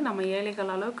இடத்துல இருந்து நம்ம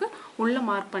 7.25 அளவுக்கு உள்ளே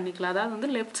மார்க் பண்ணிக்கலாம். அதாவது வந்து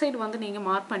லெஃப்ட் சைடு வந்து நீங்கள்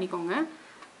மார்க் பண்ணிக்கோங்க.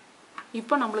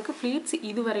 இப்போ நம்மளுக்கு ஃப்ளீட்ஸ்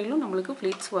இது வரையிலும் நம்மளுக்கு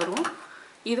ஃப்ளீட்ஸ் வரும்.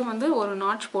 இது வந்து ஒரு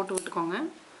நாட்ச் போட்டு விட்டுக்கோங்க.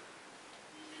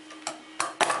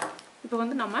 இப்போ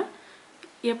வந்து நம்ம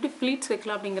எப்படி ஃப்ளீட்ஸ்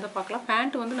வைக்கலாம் அப்படிங்கிறத பார்க்கலாம்.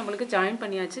 பேண்ட் வந்து நம்மளுக்கு ஜாயின்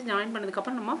பண்ணியாச்சு. ஜாயின்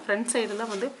பண்ணதுக்கப்புறம் நம்ம ஃப்ரண்ட்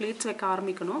சைடில் வந்து ஃப்ளீட்ஸ் வைக்க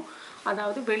ஆரம்பிக்கணும்.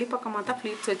 அதாவது வெளிப்பக்கமாக தான்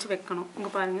ஃப்ளீட்ஸ் வச்சு வைக்கணும்.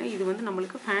 இங்கே பாருங்கள், இது வந்து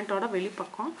நம்மளுக்கு பேண்ட்டோட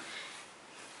வெளிப்பக்கம்.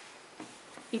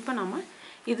 இப்போ நம்ம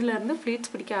இதிலேருந்து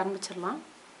ஃப்ளீட்ஸ் பிடிக்க ஆரம்பிச்சிடலாம்.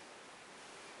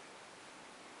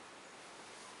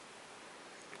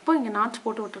 இப்போ இங்கே நாட்ச்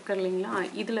போட்டு விட்டுருக்க இல்லைங்களா,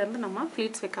 இதிலேருந்து நம்ம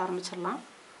ஃப்ளீட்ஸ் வைக்க ஆரம்பிச்சிடலாம்.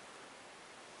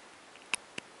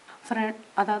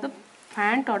 அதாவது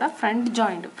பேண்ட்டோட ஃப்ரண்ட்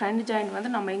ஜாயிண்ட்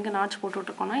வந்து நம்ம இங்கே நாட்ச் போட்டு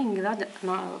விட்டுருக்கோம்னா இங்கே தான்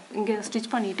இங்கே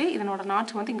ஸ்டிச் பண்ணிவிட்டு இதனோட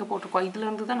நாட்ச் வந்து இங்கே போட்டிருக்கோம்.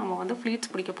 இதுலேருந்து தான் நம்ம வந்து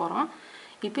ஃப்ளீட்ஸ் பிடிக்க போகிறோம்.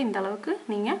 இப்போ இந்த அளவுக்கு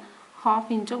நீங்கள்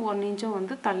 1/2 இன்ச்சோ 1 இன்ச்சோ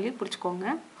வந்து தள்ளி பிடிச்சிக்கோங்க.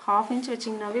 1/2 இன்ச்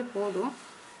வச்சிங்கனாவே போதும்.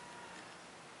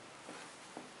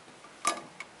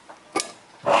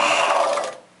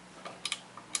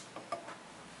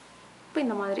 இப்போ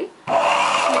இந்த மாதிரி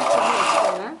ஃப்ளீட்ஸ் வந்து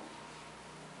வச்சுக்கோங்க.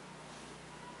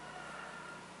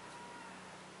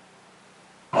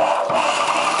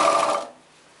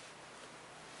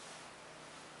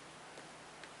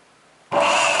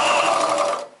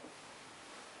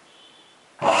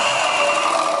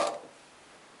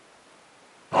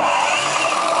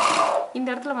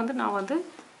 இடத்துல வந்து நான் வந்து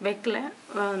வைக்கல,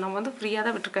 நான் வந்து ஃப்ரீயாக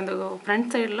தான் விட்டுருக்கேன். இந்த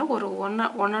ஃப்ரண்ட் சைடில் ஒரு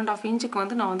 1.5 இன்ச்சுக்கு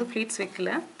வந்து நான் வந்து ஃப்ளீட்ஸ்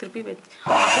வைக்கல, திருப்பி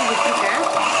அப்படியே விட்டுருக்கேன்.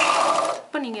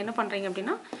 இப்போ நீங்கள் என்ன பண்ணுறீங்க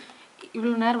அப்படின்னா,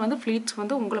 இவ்வளோ நேரம் வந்து ஃப்ளீட்ஸ்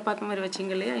வந்து உங்களை பார்த்த மாதிரி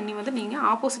வச்சிங்க இல்லையா, இனி வந்து நீங்கள்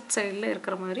ஆப்போசிட் சைடில்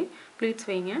இருக்கிற மாதிரி ஃப்ளீட்ஸ்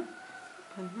வைங்க.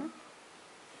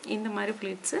 இந்த மாதிரி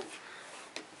ஃப்ளீட்ஸு,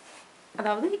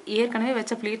 அதாவது ஏற்கனவே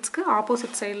வச்ச ஃப்ளீட்ஸ்க்கு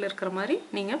ஆப்போசிட் சைடில் இருக்கிற மாதிரி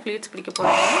நீங்கள் ஃப்ளீட்ஸ் பிடிக்க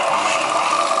போகிறீங்க.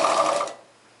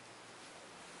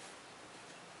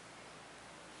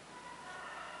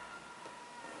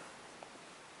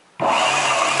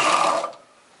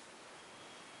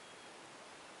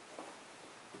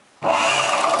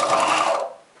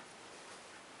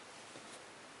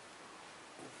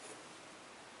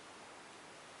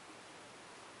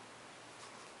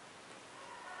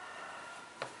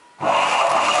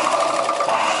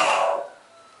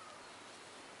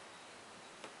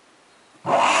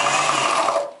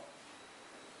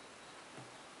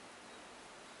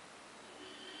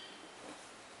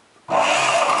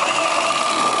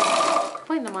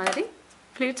 இந்த மாதிரி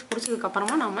ஃப்ளீட்ஸ்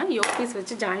பிடிச்சதுக்கப்புறமா நம்ம யோக் பீஸ்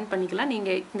வச்சு ஜாயின் பண்ணிக்கலாம்.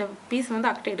 நீங்கள் இந்த பீஸ் வந்து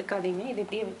அக்கட்டை எடுக்காதீங்க, இது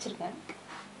இப்படியே வச்சுருக்கேன்.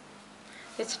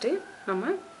 வச்சுட்டு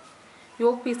நம்ம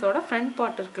யோக் பீஸோட ஃப்ரண்ட்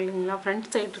பார்ட் இருக்குது இல்லைங்களா, ஃப்ரண்ட்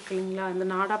சைடு இருக்குது இல்லைங்களா, இந்த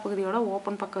நாடா பகுதியோட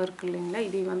ஓப்பன் பக்கம் இருக்குது இல்லைங்களா,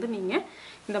 இதை வந்து நீங்கள்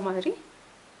இந்த மாதிரி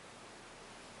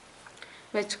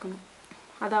வச்சுக்கணும்.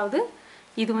 அதாவது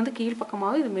இது வந்து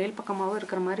கீழ்ப்பக்கமாகவும் இது மேல் பக்கமாகவும்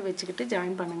இருக்கிற மாதிரி வச்சுக்கிட்டு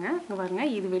ஜாயின் பண்ணுங்கள். இங்கே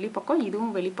பாருங்கள், இது வெளிப்பக்கம்,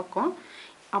 இதுவும் வெளிப்பக்கம்.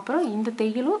 அப்புறம் இந்த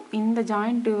தையலும் இந்த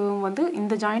ஜாயிண்ட்டும் வந்து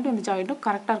இந்த ஜாயிண்ட்டும்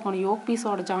கரெக்டாக இருக்கணும். யோக்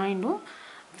பீஸோட ஜாயிண்ட்டும்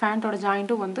ஃபேண்ட்டோட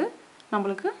ஜாயிண்ட்டும் வந்து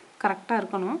நம்மளுக்கு கரெக்டாக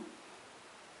இருக்கணும்.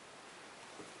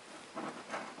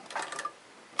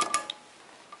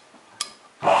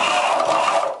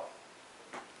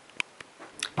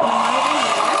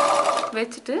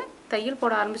 வச்சுட்டு தையல்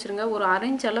போட ஆரம்பிச்சிருங்க. ஒரு 1/2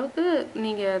 இன்ச் அளவுக்கு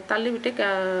நீங்கள் தள்ளி விட்டு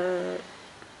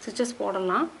ஸ்டிச்சஸ்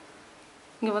போடலாம்.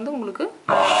 இங்கே வந்து உங்களுக்கு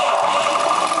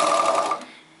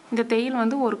இந்த தையல்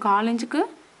வந்து ஒரு 1/4 இன்ச்சுக்கு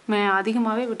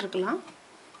அதிகமாகவே விட்டுருக்கலாம்.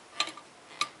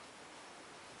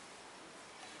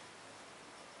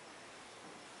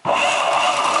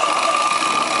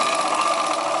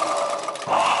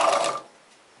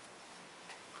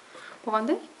 இப்போ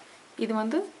வந்து இது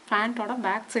வந்து பேண்ட்டோட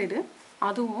பேக் சைடு,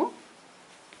 அதுவும்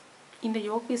இந்த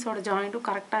யோக் பீஸோட ஜாயிண்ட்டும்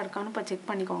கரெக்டாக இருக்கான்னு இப்போ செக்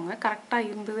பண்ணிக்கோங்க. கரெக்டாக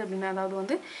இருந்தது அப்படின்னா, அதாவது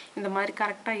வந்து இந்த மாதிரி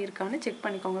கரெக்டாக இருக்கான்னு செக்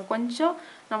பண்ணிக்கோங்க. கொஞ்சம்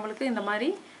நம்மளுக்கு இந்த மாதிரி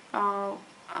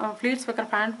ஃப்ளீட்ஸ் வைக்கிற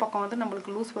பேண்ட் பக்கம் வந்து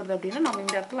நம்மளுக்கு லூஸ் வருது அப்படின்னா நம்ம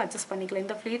இந்த இடத்துல அட்ஜஸ்ட் பண்ணிக்கலாம்.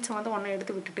 இந்த ஃப்ளீட்ஸை வந்து ஒன்றா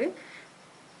எடுத்து விட்டுட்டு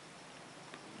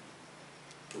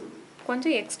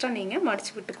கொஞ்சம் எக்ஸ்ட்ரா நீங்கள்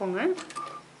மடித்து விட்டுக்கோங்க.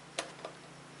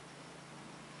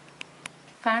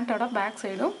 பேண்ட்டோட பேக்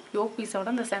சைடும் யோக் பீஸோட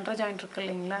இந்த சென்டர் ஜாயிண்ட் இருக்குது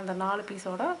இல்லைங்களா, இந்த 4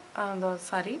 பீஸோட அந்த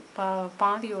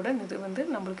பாதியோட இது வந்து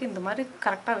நம்மளுக்கு இந்த மாதிரி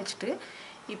கரெக்டாக வச்சுட்டு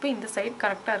இப்போ இந்த சைடு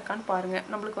கரெக்டாக இருக்கான்னு பாருங்கள்.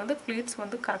 நம்மளுக்கு வந்து ஃப்ளீட்ஸ்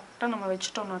வந்து கரெக்டாக நம்ம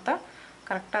வச்சுட்டோம்னா தான்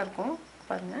கரெக்டாக இருக்கும்.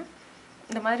 பாருங்கள்,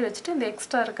 இந்த மாதிரி வச்சுட்டு இந்த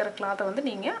எக்ஸ்ட்ரா இருக்கிற கிளாத்தை வந்து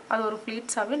நீங்கள் அது ஒரு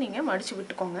ஃப்ளீட்ஸாகவே நீங்கள் மடித்து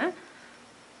விட்டுக்கோங்க.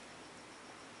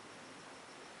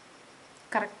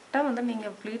 கரெக்டாக வந்து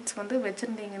நீங்கள் ஃப்ளீட்ஸ் வந்து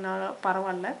வச்சுருந்தீங்கன்னா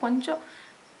பரவாயில்ல, கொஞ்சம்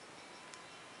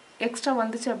எக்ஸ்ட்ரா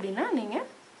வந்துச்சு அப்படின்னா நீங்கள்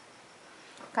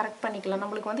கரெக்ட் பண்ணிக்கலாம்.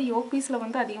 நம்மளுக்கு வந்து யோக் பீஸில்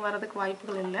வந்து அதிகம் வர்றதுக்கு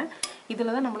வாய்ப்புகள் இல்லை,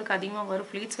 இதில் தான் நம்மளுக்கு அதிகமாக வரும்,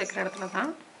 ஃப்ளீட்ஸ் வைக்கிற இடத்துல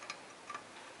தான்.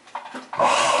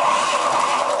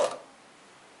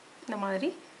 இந்த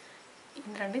மாதிரி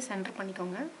இந்த ரெண்டையும் சென்டர்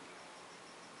பண்ணிக்கோங்க.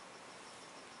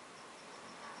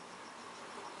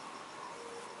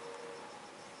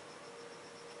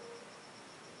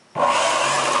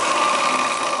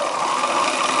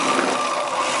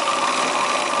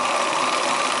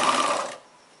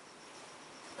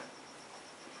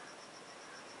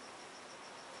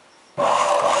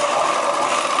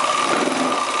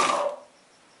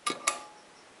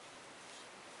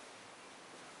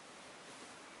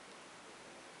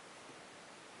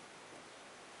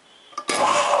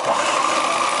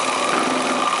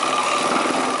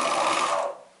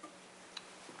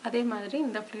 அதே மாதிரி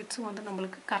இந்த ஃப்ளீட்ஸும் வந்து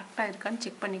நம்மளுக்கு கரெக்டாக இருக்கான்னு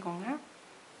செக் பண்ணிக்கோங்க.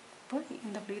 இப்போ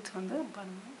இந்த ஃப்ளீட்ஸ் வந்து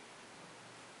பாருங்கள்,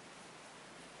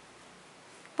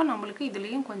 இப்போ நம்மளுக்கு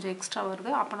இதுலேயும் கொஞ்சம் எக்ஸ்ட்ரா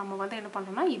வருது. அப்போ நம்ம வந்து என்ன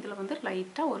பண்ணுறோம்னா இதில் வந்து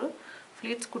லைட்டாக ஒரு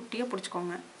ஃப்ளீட்ஸ் குட்டியாக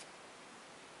பிடிச்சிக்கோங்க.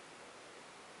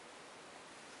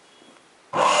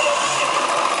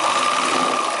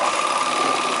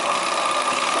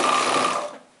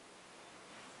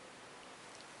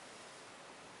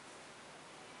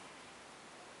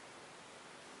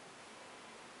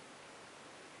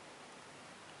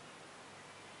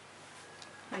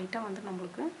 லைட்டாக வந்து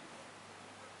நம்மளுக்கு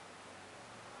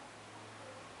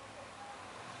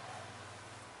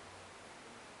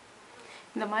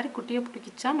இந்த மாதிரி குட்டியை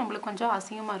பிடிக்கிச்சா நம்மளுக்கு கொஞ்சம்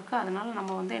அசிங்கமாக இருக்குது. அதனால்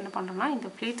நம்ம வந்து என்ன பண்ணுறோம்னா இந்த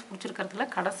ஃப்ளீட்ஸ் பிடிச்சிருக்கிறதுல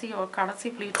கடைசி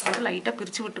ஃப்ளீட்ஸ் வந்து லைட்டாக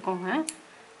பிரித்து விட்டுக்கோங்க.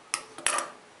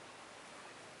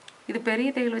 இது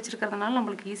பெரிய தையல் வச்சுருக்கிறதுனால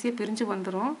நம்மளுக்கு ஈஸியாக பிரிஞ்சு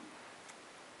வந்துடும்.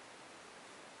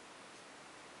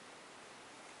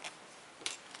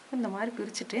 இந்த மாதிரி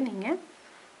பிரிச்சுட்டு நீங்கள்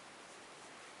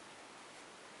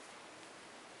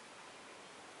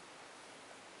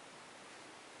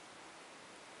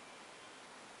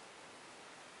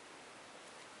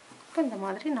இந்த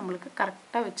மாதிரி நம்மளுக்கு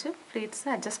கரெக்டாக வச்சு ப்ளீட்ஸை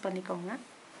அட்ஜஸ்ட் பண்ணிக்கோங்க.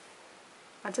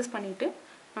 அட்ஜஸ்ட் பண்ணிவிட்டு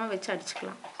நம்ம வச்சு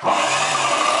அடிச்சுக்கலாம்.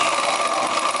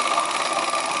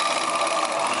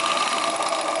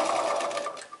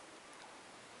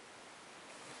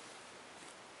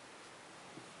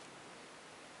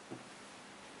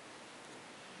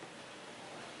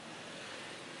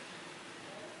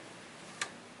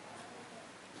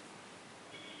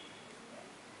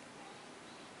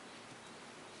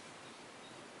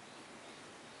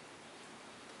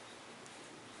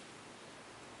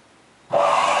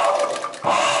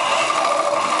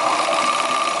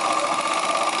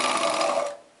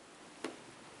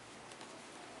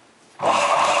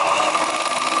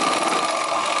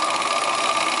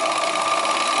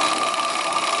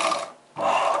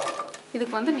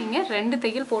 இதுக்கு வந்து நீங்கள் 2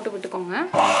 தையல் போட்டு விட்டுக்கோங்க.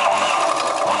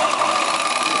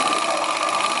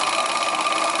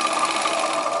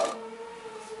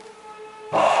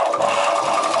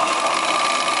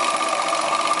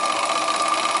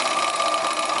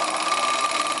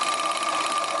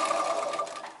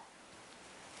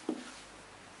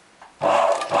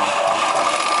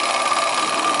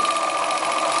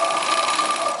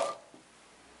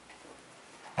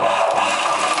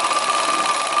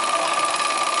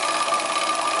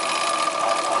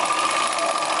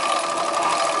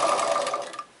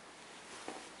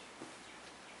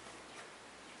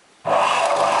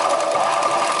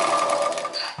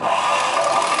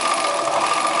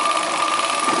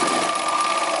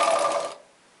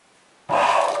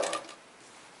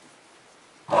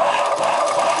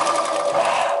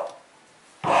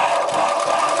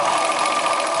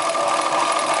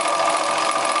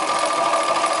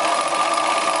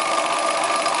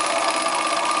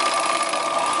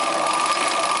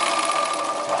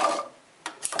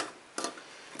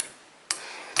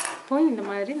 இந்த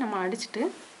மாதிரி நம்ம அடிச்சுட்டு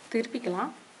திருப்பிக்கலாம்.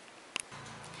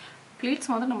 ப்ளீட்ஸ்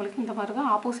வந்து நம்மளுக்கு இந்த மாதிரி தான்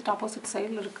ஆப்போசிட்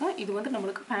சைடில் இருக்குது. இது வந்து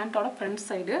நம்மளுக்கு பேண்ட்டோட ஃப்ரண்ட்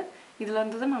சைடு.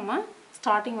 இதுலேருந்து தான் நம்ம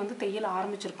ஸ்டார்டிங் வந்து தையல்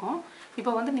ஆரம்பிச்சிருக்கோம்.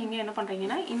 இப்போ வந்து நீங்கள் என்ன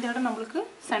பண்ணுறீங்கன்னா, இந்த இடம் நம்மளுக்கு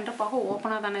சென்டர் பாகம்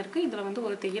ஓப்பனாக தானே இருக்குது. இதில் வந்து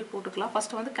ஒரு தையல் போட்டுக்கலாம்.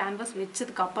 ஃபஸ்ட்டு வந்து கேன்வாஸ்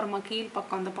வச்சதுக்கு அப்புறமா கீழ்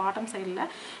பக்கம் அந்த பாட்டம் சைடில்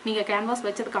நீங்கள் கேன்வாஸ்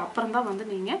வச்சதுக்கு அப்புறம் தான் வந்து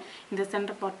நீங்கள் இந்த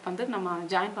சென்டர் பார்ட் வந்து நம்ம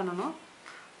ஜாயின் பண்ணணும்.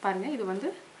 பாருங்கள், இது வந்து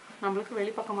நம்மளுக்கு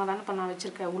வெளிப்பக்கமாக தானே பண்ண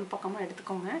வச்சுருக்கேன். உள் பக்கமாக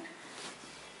எடுத்துக்கோங்க.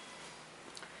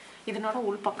 இதனோட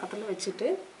உள் பக்கத்தில் வச்சுட்டு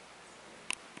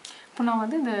இப்போ நான்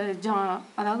வந்து இந்த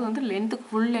அதாவது வந்து லென்த்துக்கு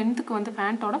ஃபுல் லென்த்துக்கு வந்து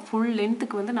பேண்ட்டோட ஃபுல்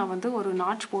லென்த்துக்கு வந்து நான் வந்து ஒரு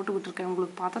நாட்ச் போட்டு விட்டுருக்கேன்.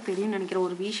 உங்களுக்கு பார்த்தா தெரியும்னு நினைக்கிறேன்.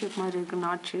 ஒரு வி ஷேப் மாதிரி இருக்குது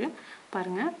நாட்ச்சு.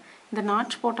 பாருங்கள், இந்த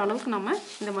நாட்ச் போட்ட அளவுக்கு நம்ம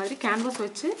இந்த மாதிரி கேன்வாஸ்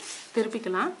வச்சு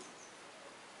திருப்பிக்கலாம்.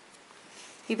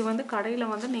 இது வந்து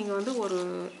கடையில் வந்து நீங்கள் வந்து ஒரு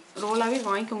ரோலாகவே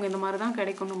வாங்கிக்கோங்க. இந்த மாதிரி தான்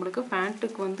கிடைக்கும் நம்மளுக்கு.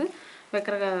 பேண்ட்டுக்கு வந்து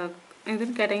வைக்கிற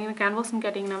இதுன்னு கேட்டிங்கன்னா, கேன்வாஸ்ன்னு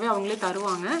கேட்டிங்கனாவே அவங்களே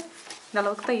தருவாங்க. இந்த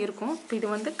அளவுக்கு தான் இருக்கும். இப்போ இது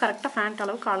வந்து கரெக்டாக பேண்ட்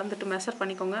அளவுக்கு அளந்துட்டு மெஷர்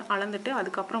பண்ணிக்கோங்க. அளந்துட்டு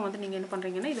அதுக்கப்புறம் வந்து நீங்கள் என்ன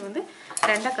பண்ணுறீங்கன்னா, இது வந்து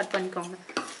 2ஆக கட் பண்ணிக்கோங்க.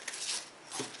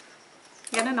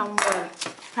 ஏன்னா நம்ம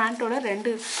பேண்ட்டோட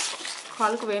 2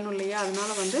 காலுக்கு வேணும் இல்லையா, அதனால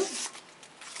வந்து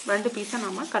 2 பீஸாக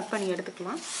நம்ம கட் பண்ணி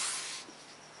எடுத்துக்கலாம்.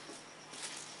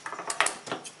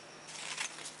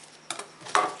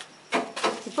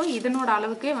 இப்போ இதனோட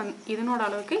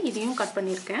அளவுக்கே இதையும் கட்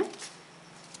பண்ணியிருக்கேன்.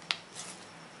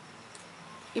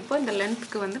 இப்போ இந்த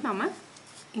லென்த்துக்கு வந்து நம்ம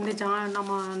இந்த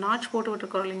நம்ம நாட்ச் போட்டு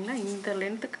விட்டுருக்கோம் இல்லைங்களா, இந்த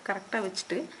லென்த்துக்கு கரெக்டாக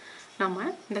வச்சுட்டு நம்ம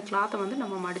இந்த கிளாத்தை வந்து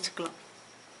நம்ம மடிச்சுக்கலாம்.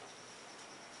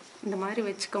 இந்த மாதிரி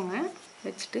வச்சுக்கோங்க.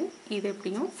 வச்சுட்டு இது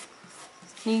எப்படியும்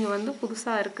நீங்கள் வந்து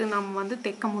புதுசாக இருக்குது நம்ம வந்து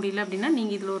தைக்க முடியல அப்படின்னா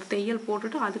நீங்கள் இதில் ஒரு தையல்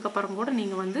போட்டுட்டு அதுக்கப்புறம் கூட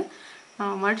நீங்கள் வந்து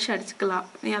மடித்து அடிச்சுக்கலாம்.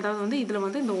 அதாவது வந்து இதில்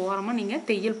வந்து இந்த ஓரமாக நீங்கள்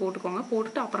தையல் போட்டுக்கோங்க.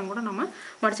 போட்டுட்டு அப்புறம் கூட நம்ம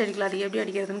மடித்து அடிக்கலாம். அது எப்படி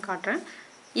அடிக்கிறதுன்னு காட்டுறேன்.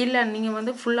 இல்லை நீங்கள்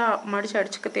வந்து ஃபுல்லாக மடித்து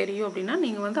அடிச்சுக்க தெரியும் அப்படின்னா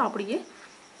நீங்கள் வந்து அப்படியே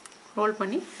ரோல்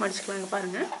பண்ணி மடிச்சுக்கலாங்க.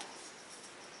 பாருங்கள்,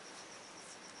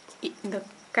 இந்த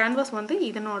கேன்வாஸ் வந்து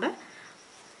இதனோட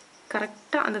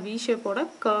கரெக்டாக அந்த வி ஷேப்போட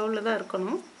கர்வில் தான்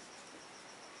இருக்கணும்.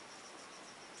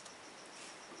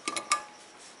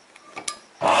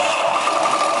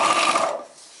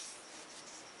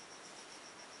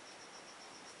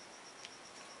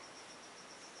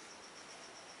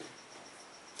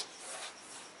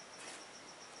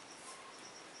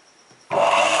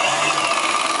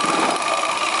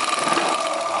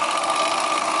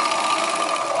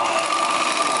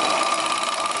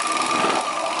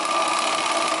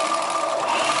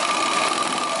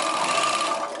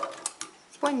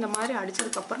 இந்த மாதிரி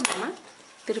அடிச்சதுக்கப்புறம் நம்ம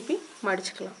திருப்பி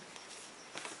மடிச்சுக்கலாம்.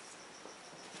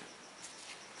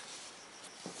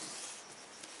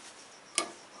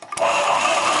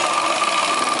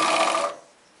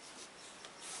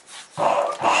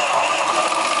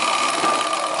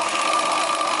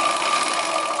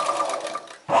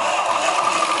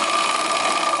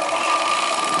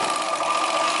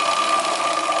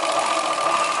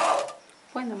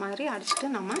 மாதிரி அடிச்சுட்டு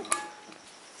நம்ம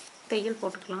தையல்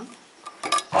போட்டுக்கலாம்.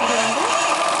 இது வந்து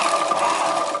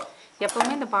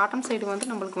எப்போவுமே இந்த பாட்டம் சைடு வந்து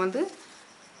நம்மளுக்கு வந்து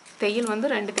தையல்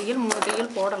வந்து 2 தையல் 3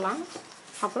 தையல் போடலாம்.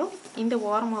 அப்புறம் இந்த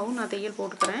ஓரமாகவும் நான் தையல்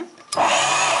போட்டுக்கிறேன்.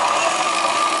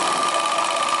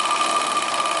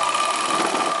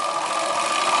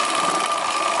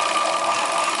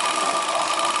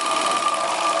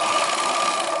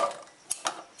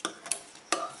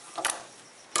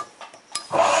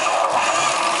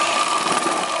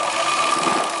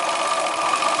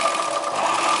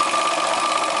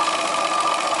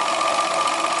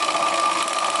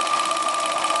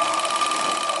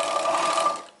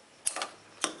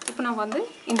 நான் வந்து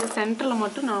இந்த சென்டரில்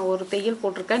மட்டும் நான் ஒரு தையல்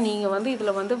போட்டிருக்கேன். நீங்கள் வந்து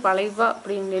இதில் வந்து வளைவாக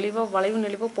அப்படி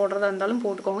வளைவு போடுறதா இருந்தாலும்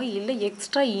போட்டுக்கோங்க. இல்லை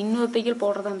எக்ஸ்ட்ரா இன்னொரு தையல்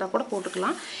போடுறதா இருந்தால் கூட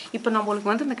போட்டுக்கலாம். இப்போ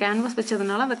நம்மளுக்கு வந்து இந்த கேன்வாஸ்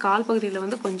வச்சதுனால அந்த கால் பகுதியில்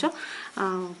வந்து கொஞ்சம்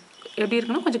எப்படி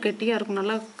இருக்குன்னா கொஞ்சம் கெட்டியாக இருக்கும்,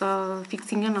 நல்லா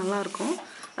ஃபிக்ஸிங்காக நல்லாயிருக்கும்.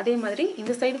 அதே மாதிரி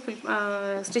இந்த சைடு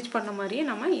ஸ்டிச் பண்ண மாதிரியே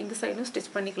நம்ம இந்த சைடும்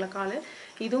ஸ்டிச் பண்ணிக்கலாம் கால்.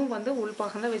 இதுவும் வந்து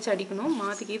உள்பக்கம் தான் வச்சு அடிக்கணும்,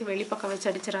 மாற்றிக்கி இது வெளிப்பக்கம்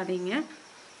வச்சு அடிச்சிடாதீங்க.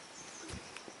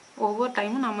 ஒவ்வொரு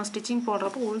டைமும் நம்ம ஸ்டிச்சிங்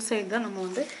போடுறப்போ உள் சைடு தான் நம்ம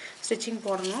வந்து ஸ்டிச்சிங்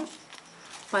போடணும்.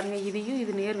 பாருங்கள், இதையும்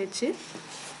இது நேர் வச்சு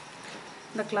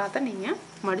இந்த கிளாத்தை நீங்கள்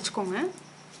மடிச்சுக்கோங்க.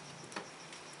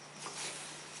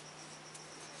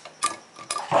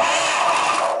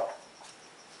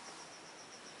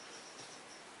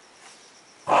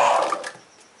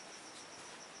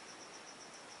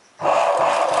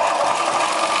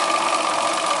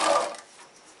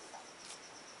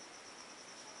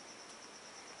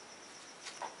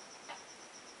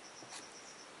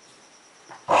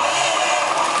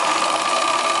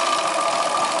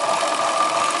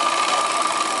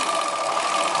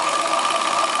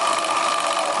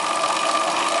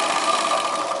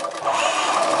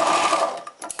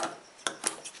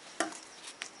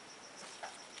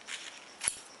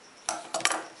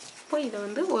 இப்போ இதை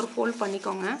வந்து ஒரு ஃபோல்ட்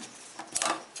பண்ணிக்கோங்க.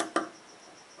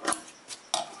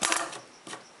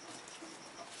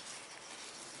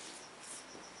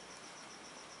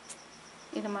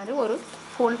 இது மாதிரி ஒரு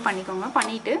ஃபோல்ட் பண்ணிக்கோங்க.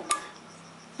 பண்ணிவிட்டு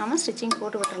நம்ம ஸ்டிச்சிங்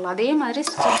போட்டு விட்டுறலாம். அதே மாதிரி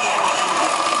ஸ்டிச்சிங் போட்டு விட்டுறலாம்.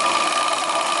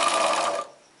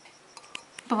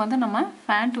 இப்போ வந்து நம்ம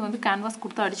பேண்ட் வந்து கேன்வாஸ்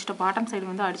கொடுத்து அடிச்சிட்டோம், பாட்டம் சைடு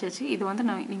வந்து அடிச்சாச்சு. இது வந்து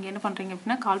நீங்கள் என்ன பண்ணுறீங்க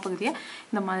அப்படின்னா கால் பகுதியை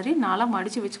இந்த மாதிரி 4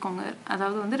 மடித்து வச்சுக்கோங்க.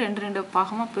 அதாவது வந்து 2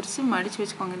 பாகமாக பிரித்து மடித்து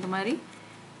வச்சுக்கோங்க. இந்த மாதிரி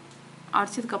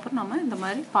அடிச்சதுக்கப்புறம் நம்ம இந்த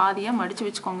மாதிரி பாதியாக மடித்து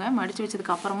வச்சுக்கோங்க. மடித்து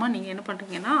வச்சதுக்கப்புறமா நீங்கள் என்ன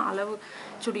பண்ணுறீங்கன்னா அளவு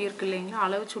சுடி இருக்குது இல்லைங்களா,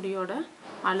 அளவு சுடியோட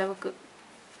அளவுக்கு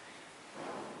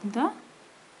இந்த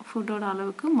ஃபுட்டோட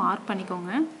அளவுக்கு மார்க்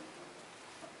பண்ணிக்கோங்க.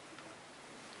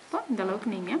 இப்போ இந்த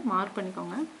அளவுக்கு நீங்கள் மார்க்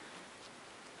பண்ணிக்கோங்க.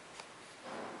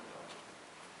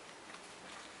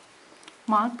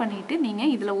 மார்க் பண்ணிவிட்டு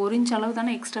நீங்கள் இதில் 1 இன்ச் அளவு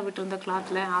தானே எக்ஸ்ட்ரா விட்டுருந்த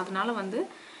கிளாத்தில், அதனால் வந்து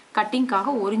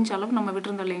கட்டிங்காக 1 இன்ச் அளவு நம்ம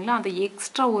விட்டுருந்தோம் இல்லைங்களா, அந்த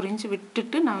எக்ஸ்ட்ரா 1 இன்ச்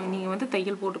விட்டுட்டு நீங்கள் வந்து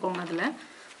தையல் போட்டுக்கோங்க. அதில்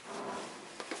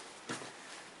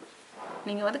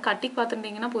நீங்கள் வந்து கட்டிங்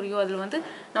பார்த்துட்டிங்கன்னா புரியும். அதில் வந்து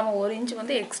நம்ம 1 இன்ச்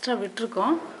வந்து எக்ஸ்ட்ரா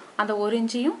விட்டுருக்கோம். அந்த 1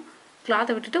 இன்ச்சையும்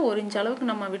கிளாத்தை விட்டுட்டு 1 இன்ச்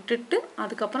அளவுக்கு நம்ம விட்டுட்டு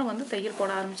அதுக்கப்புறம் வந்து தையல்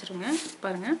போட ஆரம்பிச்சிருங்க.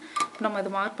 பாருங்கள், இப்போ நம்ம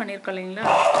அது மார்க் பண்ணியிருக்கோம் இல்லைங்களா,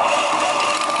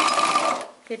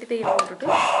 கெட்டி தையல் போட்டுட்டு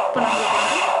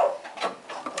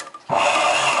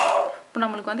இப்போ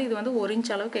நம்மளுக்கு வந்து இது வந்து 1 இன்ச்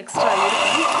அளவுக்கு எக்ஸ்ட்ரா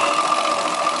இருக்கும்.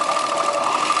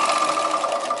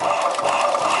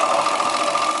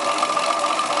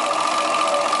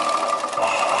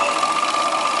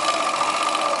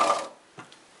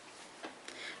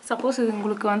 சப்போஸ் இது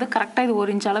உங்களுக்கு வந்து கரெக்டாக இது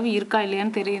 1 இன்ச் அளவு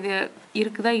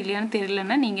இருக்குதா இல்லையான்னு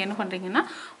தெரியலன்னா நீங்கள் என்ன பண்ணுறீங்கன்னா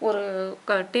ஒரு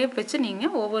டேப் வச்சு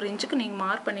நீங்கள் ஒவ்வொரு இன்ச்சுக்கு நீங்கள்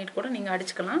மார்க் பண்ணிட்டு கூட நீங்கள்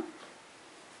அடிச்சுக்கலாம்.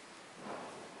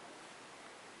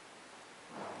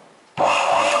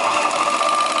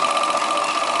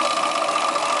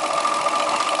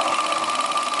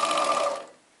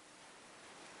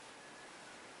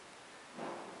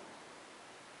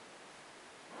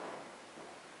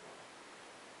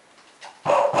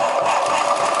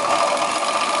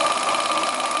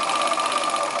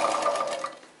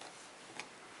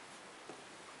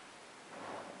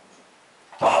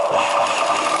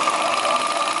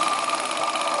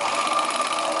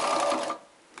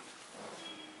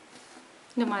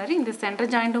 இந்த மாதிரி இந்த சென்டர்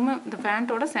ஜாயிண்ட்டும் இந்த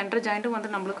பேண்ட்டோட சென்டர் ஜாயிண்ட்டும்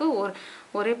வந்து நம்மளுக்கு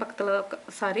ஒரே பக்கத்தில்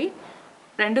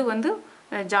 2 வந்து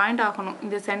ஜாயிண்ட் ஆகணும்.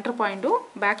 இந்த சென்டர் பாயிண்ட்டும்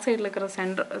பேக் சைடில் இருக்கிற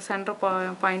சென்டர்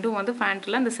பாயிண்ட்டும் வந்து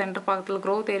பேண்ட்டில் இந்த சென்டர் பக்கத்தில்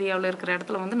க்ரோத் ஏரியாவில் இருக்கிற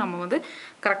இடத்துல வந்து நம்ம வந்து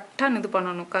கரெக்டாக இது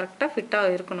பண்ணணும், கரெக்டாக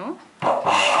ஃபிட்டாக இருக்கணும்.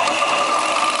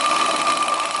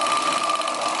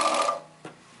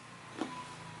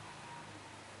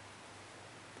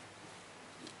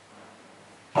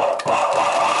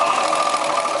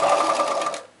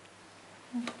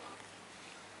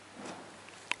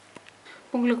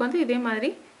 உங்களுக்கு வந்து இதே மாதிரி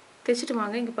தைச்சிட்டு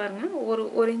வாங்க. இங்கே பாருங்கள்,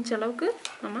 ஒரு இன்ச் அளவுக்கு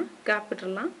நம்ம கேப்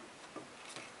விட்டுடலாம்.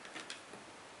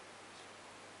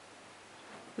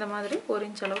 இந்த மாதிரி 1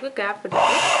 இன்ச் அளவுக்கு கேப்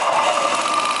விட்டுட்டு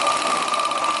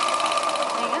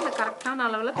நீங்கள் இந்த கரெக்டான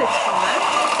அளவில் தைச்சிக்கோங்க.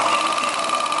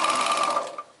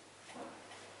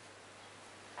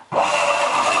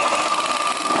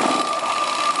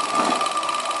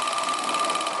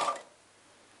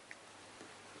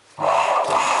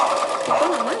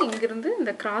 இங்கிருந்து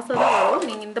இந்த கிராஸாக தான் வரும்.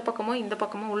 நீங்கள் இந்த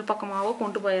பக்கமோ உள் பக்கமாவோ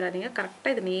கொண்டு போயிடாதீங்க.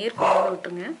 கரெக்டாக இது நேர் கொண்டு வந்து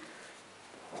விட்டுருங்க.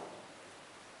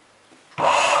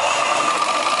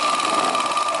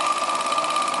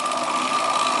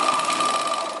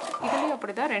 இதுலேயும்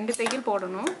அப்படி தான் 2 தையல்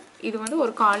போடணும். இது வந்து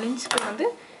ஒரு 1/4 இன்ச்சுக்கு வந்து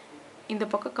இந்த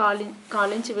பக்கம்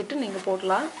 1/4 இன்ச்சு விட்டு நீங்கள்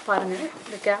போடலாம். பாருங்கள்,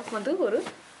 இந்த கேப் வந்து ஒரு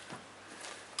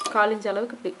 1/4 இன்ச்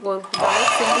அளவுக்கு ஒரு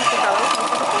சிங்கிள் ஃபுட் அளவுக்கு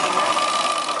விட்டுட்டு போடுங்க.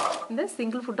 இந்த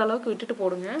சிங்கிள் ஃபுட் அளவுக்கு விட்டுட்டு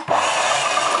போடுங்க.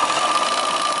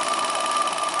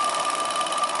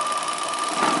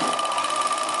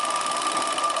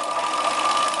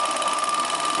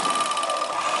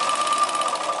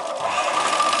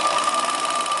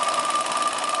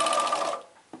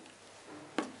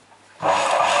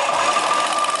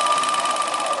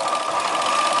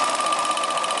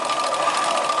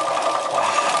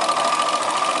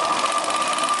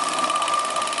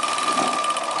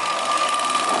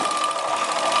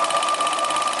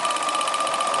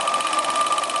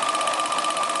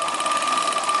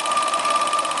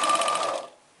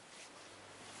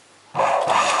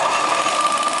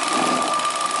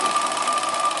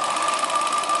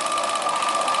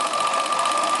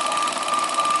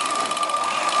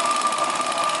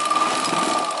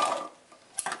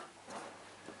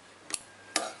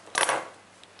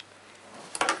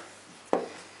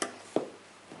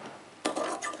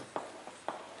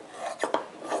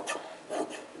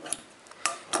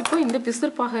 இப்போ இந்த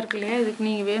பிசுறுப்பாக இருக்கு இல்லையா, இதுக்கு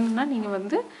நீங்கள் வேணும்னா நீங்கள்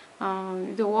வந்து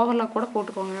இது ஓவர்லாக் கூட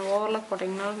போட்டுக்கோங்க. ஓவர்லாக்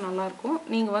போட்டிங்கனாலும் நல்லாயிருக்கும்.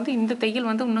 நீங்கள் வந்து இந்த தையல்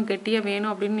வந்து இன்னும் கெட்டியாக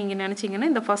வேணும் அப்படின்னு நீங்கள் நினச்சிங்கன்னா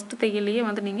இந்த ஃபஸ்ட்டு தையல்லையே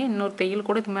வந்து நீங்கள் இன்னொரு தையல்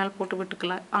கூட இது மேலே போட்டு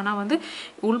விட்டுக்கலாம். ஆனால் வந்து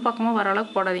உள் பக்கமாக வர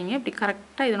அளவுக்கு போடாதீங்க. இப்படி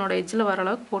கரெக்டாக இதனோட எட்ஜில் வர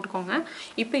அளவுக்கு போட்டுக்கோங்க.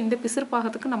 இப்போ இந்த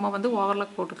பிசுறுப்பாகிறதுக்கு நம்ம வந்து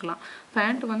ஓவர்லாக் போட்டுக்கலாம்.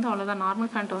 பேண்ட் வந்து அவ்வளோதான்,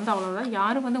 நார்மல் பேண்ட் வந்து அவ்வளோதான்.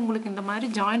 யாரும் வந்து உங்களுக்கு இந்த மாதிரி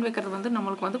ஜாயின் வைக்கிறது வந்து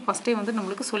நம்மளுக்கு வந்து ஃபஸ்ட்டே வந்து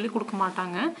நம்மளுக்கு சொல்லி கொடுக்க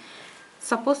மாட்டாங்க.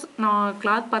 சப்போஸ் நான்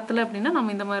கிளாத் பத்தலை அப்படின்னா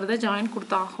நம்ம இந்த மாதிரி தான் ஜாயின்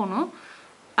கொடுத்து ஆகணும்.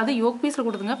 அது யோக் பீஸில்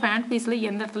கொடுத்துங்க. பேண்ட் பீஸில்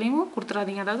எந்த இடத்துலையும்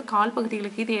கொடுத்துடாதீங்க. அதாவது கால்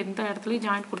பகுதிகளுக்கு இது எந்த இடத்துலையும்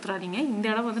ஜாயின் கொடுத்துடாதீங்க. இந்த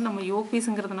இடம் வந்து நம்ம யோக்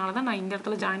பீஸுங்கிறதுனால தான் நான் இந்த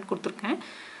இடத்துல ஜாயின் கொடுத்துருக்கேன்.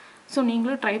 ஸோ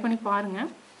நீங்களும் ட்ரை பண்ணி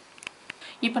பாருங்கள்.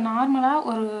 இப்போ நார்மலாக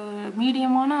ஒரு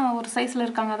மீடியமான ஒரு சைஸில்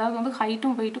இருக்காங்க, அதாவது வந்து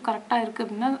ஹைட்டும் வெயிட்டும் கரெக்டாக இருக்குது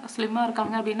அப்படின்னா, ஸ்லிம்மாக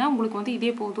இருக்காங்க அப்படின்னா உங்களுக்கு வந்து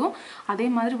இதே போதும். அதே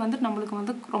மாதிரி வந்து நம்மளுக்கு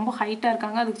வந்து ரொம்ப ஹைட்டாக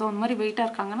இருக்காங்க, அதுக்கு தகுந்த மாதிரி வெயிட்டாக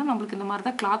இருக்காங்கன்னா நம்மளுக்கு இந்த மாதிரி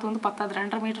தான் கிளாத் வந்து பத்தாது.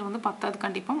 2.5 மீட்டர் வந்து பத்தாது,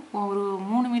 கண்டிப்பாக ஒரு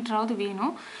 3 மீட்டராவது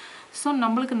வேணும். ஸோ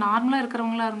நம்மளுக்கு நார்மலாக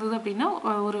இருக்கிறவங்களா இருந்தது அப்படின்னா,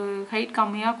 ஒரு ஹைட்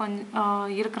கம்மியாக கொஞ்சம்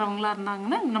இருக்கிறவங்களா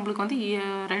இருந்தாங்கன்னா நம்மளுக்கு வந்து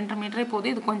 2.5 மீட்டரே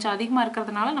போதும். இது கொஞ்சம் அதிகமாக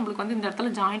இருக்கிறதுனால நம்மளுக்கு வந்து இந்த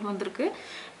இடத்துல ஜாயிண்ட் வந்திருக்கு.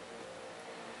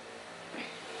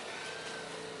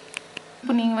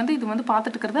 இப்போ நீங்கள் வந்து இது வந்து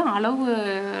பார்த்துட்டு இருக்கிறது அளவு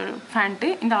பேண்ட்டு.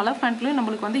 இந்த அளவு பேண்ட்லேயும்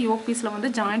நம்மளுக்கு வந்து யோக் பீஸில் வந்து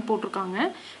ஜாயின் போட்டிருக்காங்க.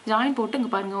 ஜாயின் போட்டு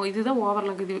இங்கே பாருங்கள், இதுதான்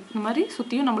ஓவர்லாக். இந்த மாதிரி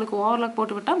சுற்றியும் நம்மளுக்கு ஓவர்லாக்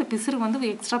போட்டு விட்டால் அந்த பிசுறு வந்து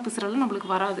எக்ஸ்ட்ரா பிசுறெல்லாம் நம்மளுக்கு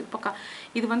வராது. இப்போ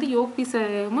இது வந்து யோக்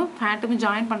பீஸும் பேண்ட்டுமே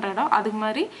ஜாயின் பண்ணுற இடம். அதுக்கு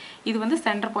மாதிரி இது வந்து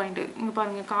சென்டர் பாயிண்ட்டு. இங்கே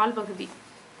பாருங்கள், கால் பகுதி.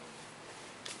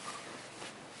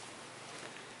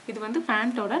 இது வந்து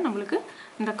பேண்ட்டோட நம்மளுக்கு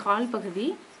இந்த கால் பகுதி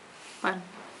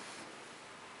பாருங்கள்.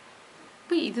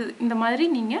 இப்போ இது இந்த மாதிரி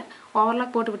நீங்கள்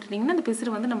ஓவர்லாக் போட்டு விட்டுட்டிங்கன்னா அந்த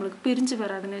பிசுறு வந்து நம்மளுக்கு பிரிஞ்சு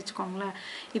வராதுன்னு வச்சுக்கோங்களேன்.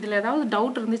 இதில் ஏதாவது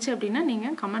டவுட் இருந்துச்சு அப்படின்னா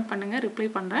நீங்கள் கமெண்ட் பண்ணுங்கள், ரிப்ளை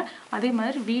பண்ணுறேன். அதே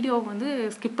மாதிரி வீடியோ வந்து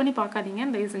ஸ்கிப் பண்ணி பார்க்காதீங்க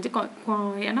தயவு செஞ்சு.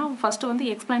 ஏன்னா ஃபஸ்ட்டு வந்து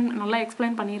நல்லா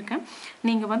எக்ஸ்பிளைன் பண்ணியிருக்கேன்.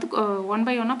 நீங்கள் வந்து 1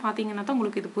 by 1 பார்த்தீங்கன்னா தான்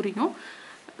உங்களுக்கு இது புரியும்.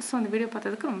 ஸோ அந்த வீடியோ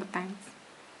பார்த்ததுக்கு ரொம்ப தேங்க்ஸ்.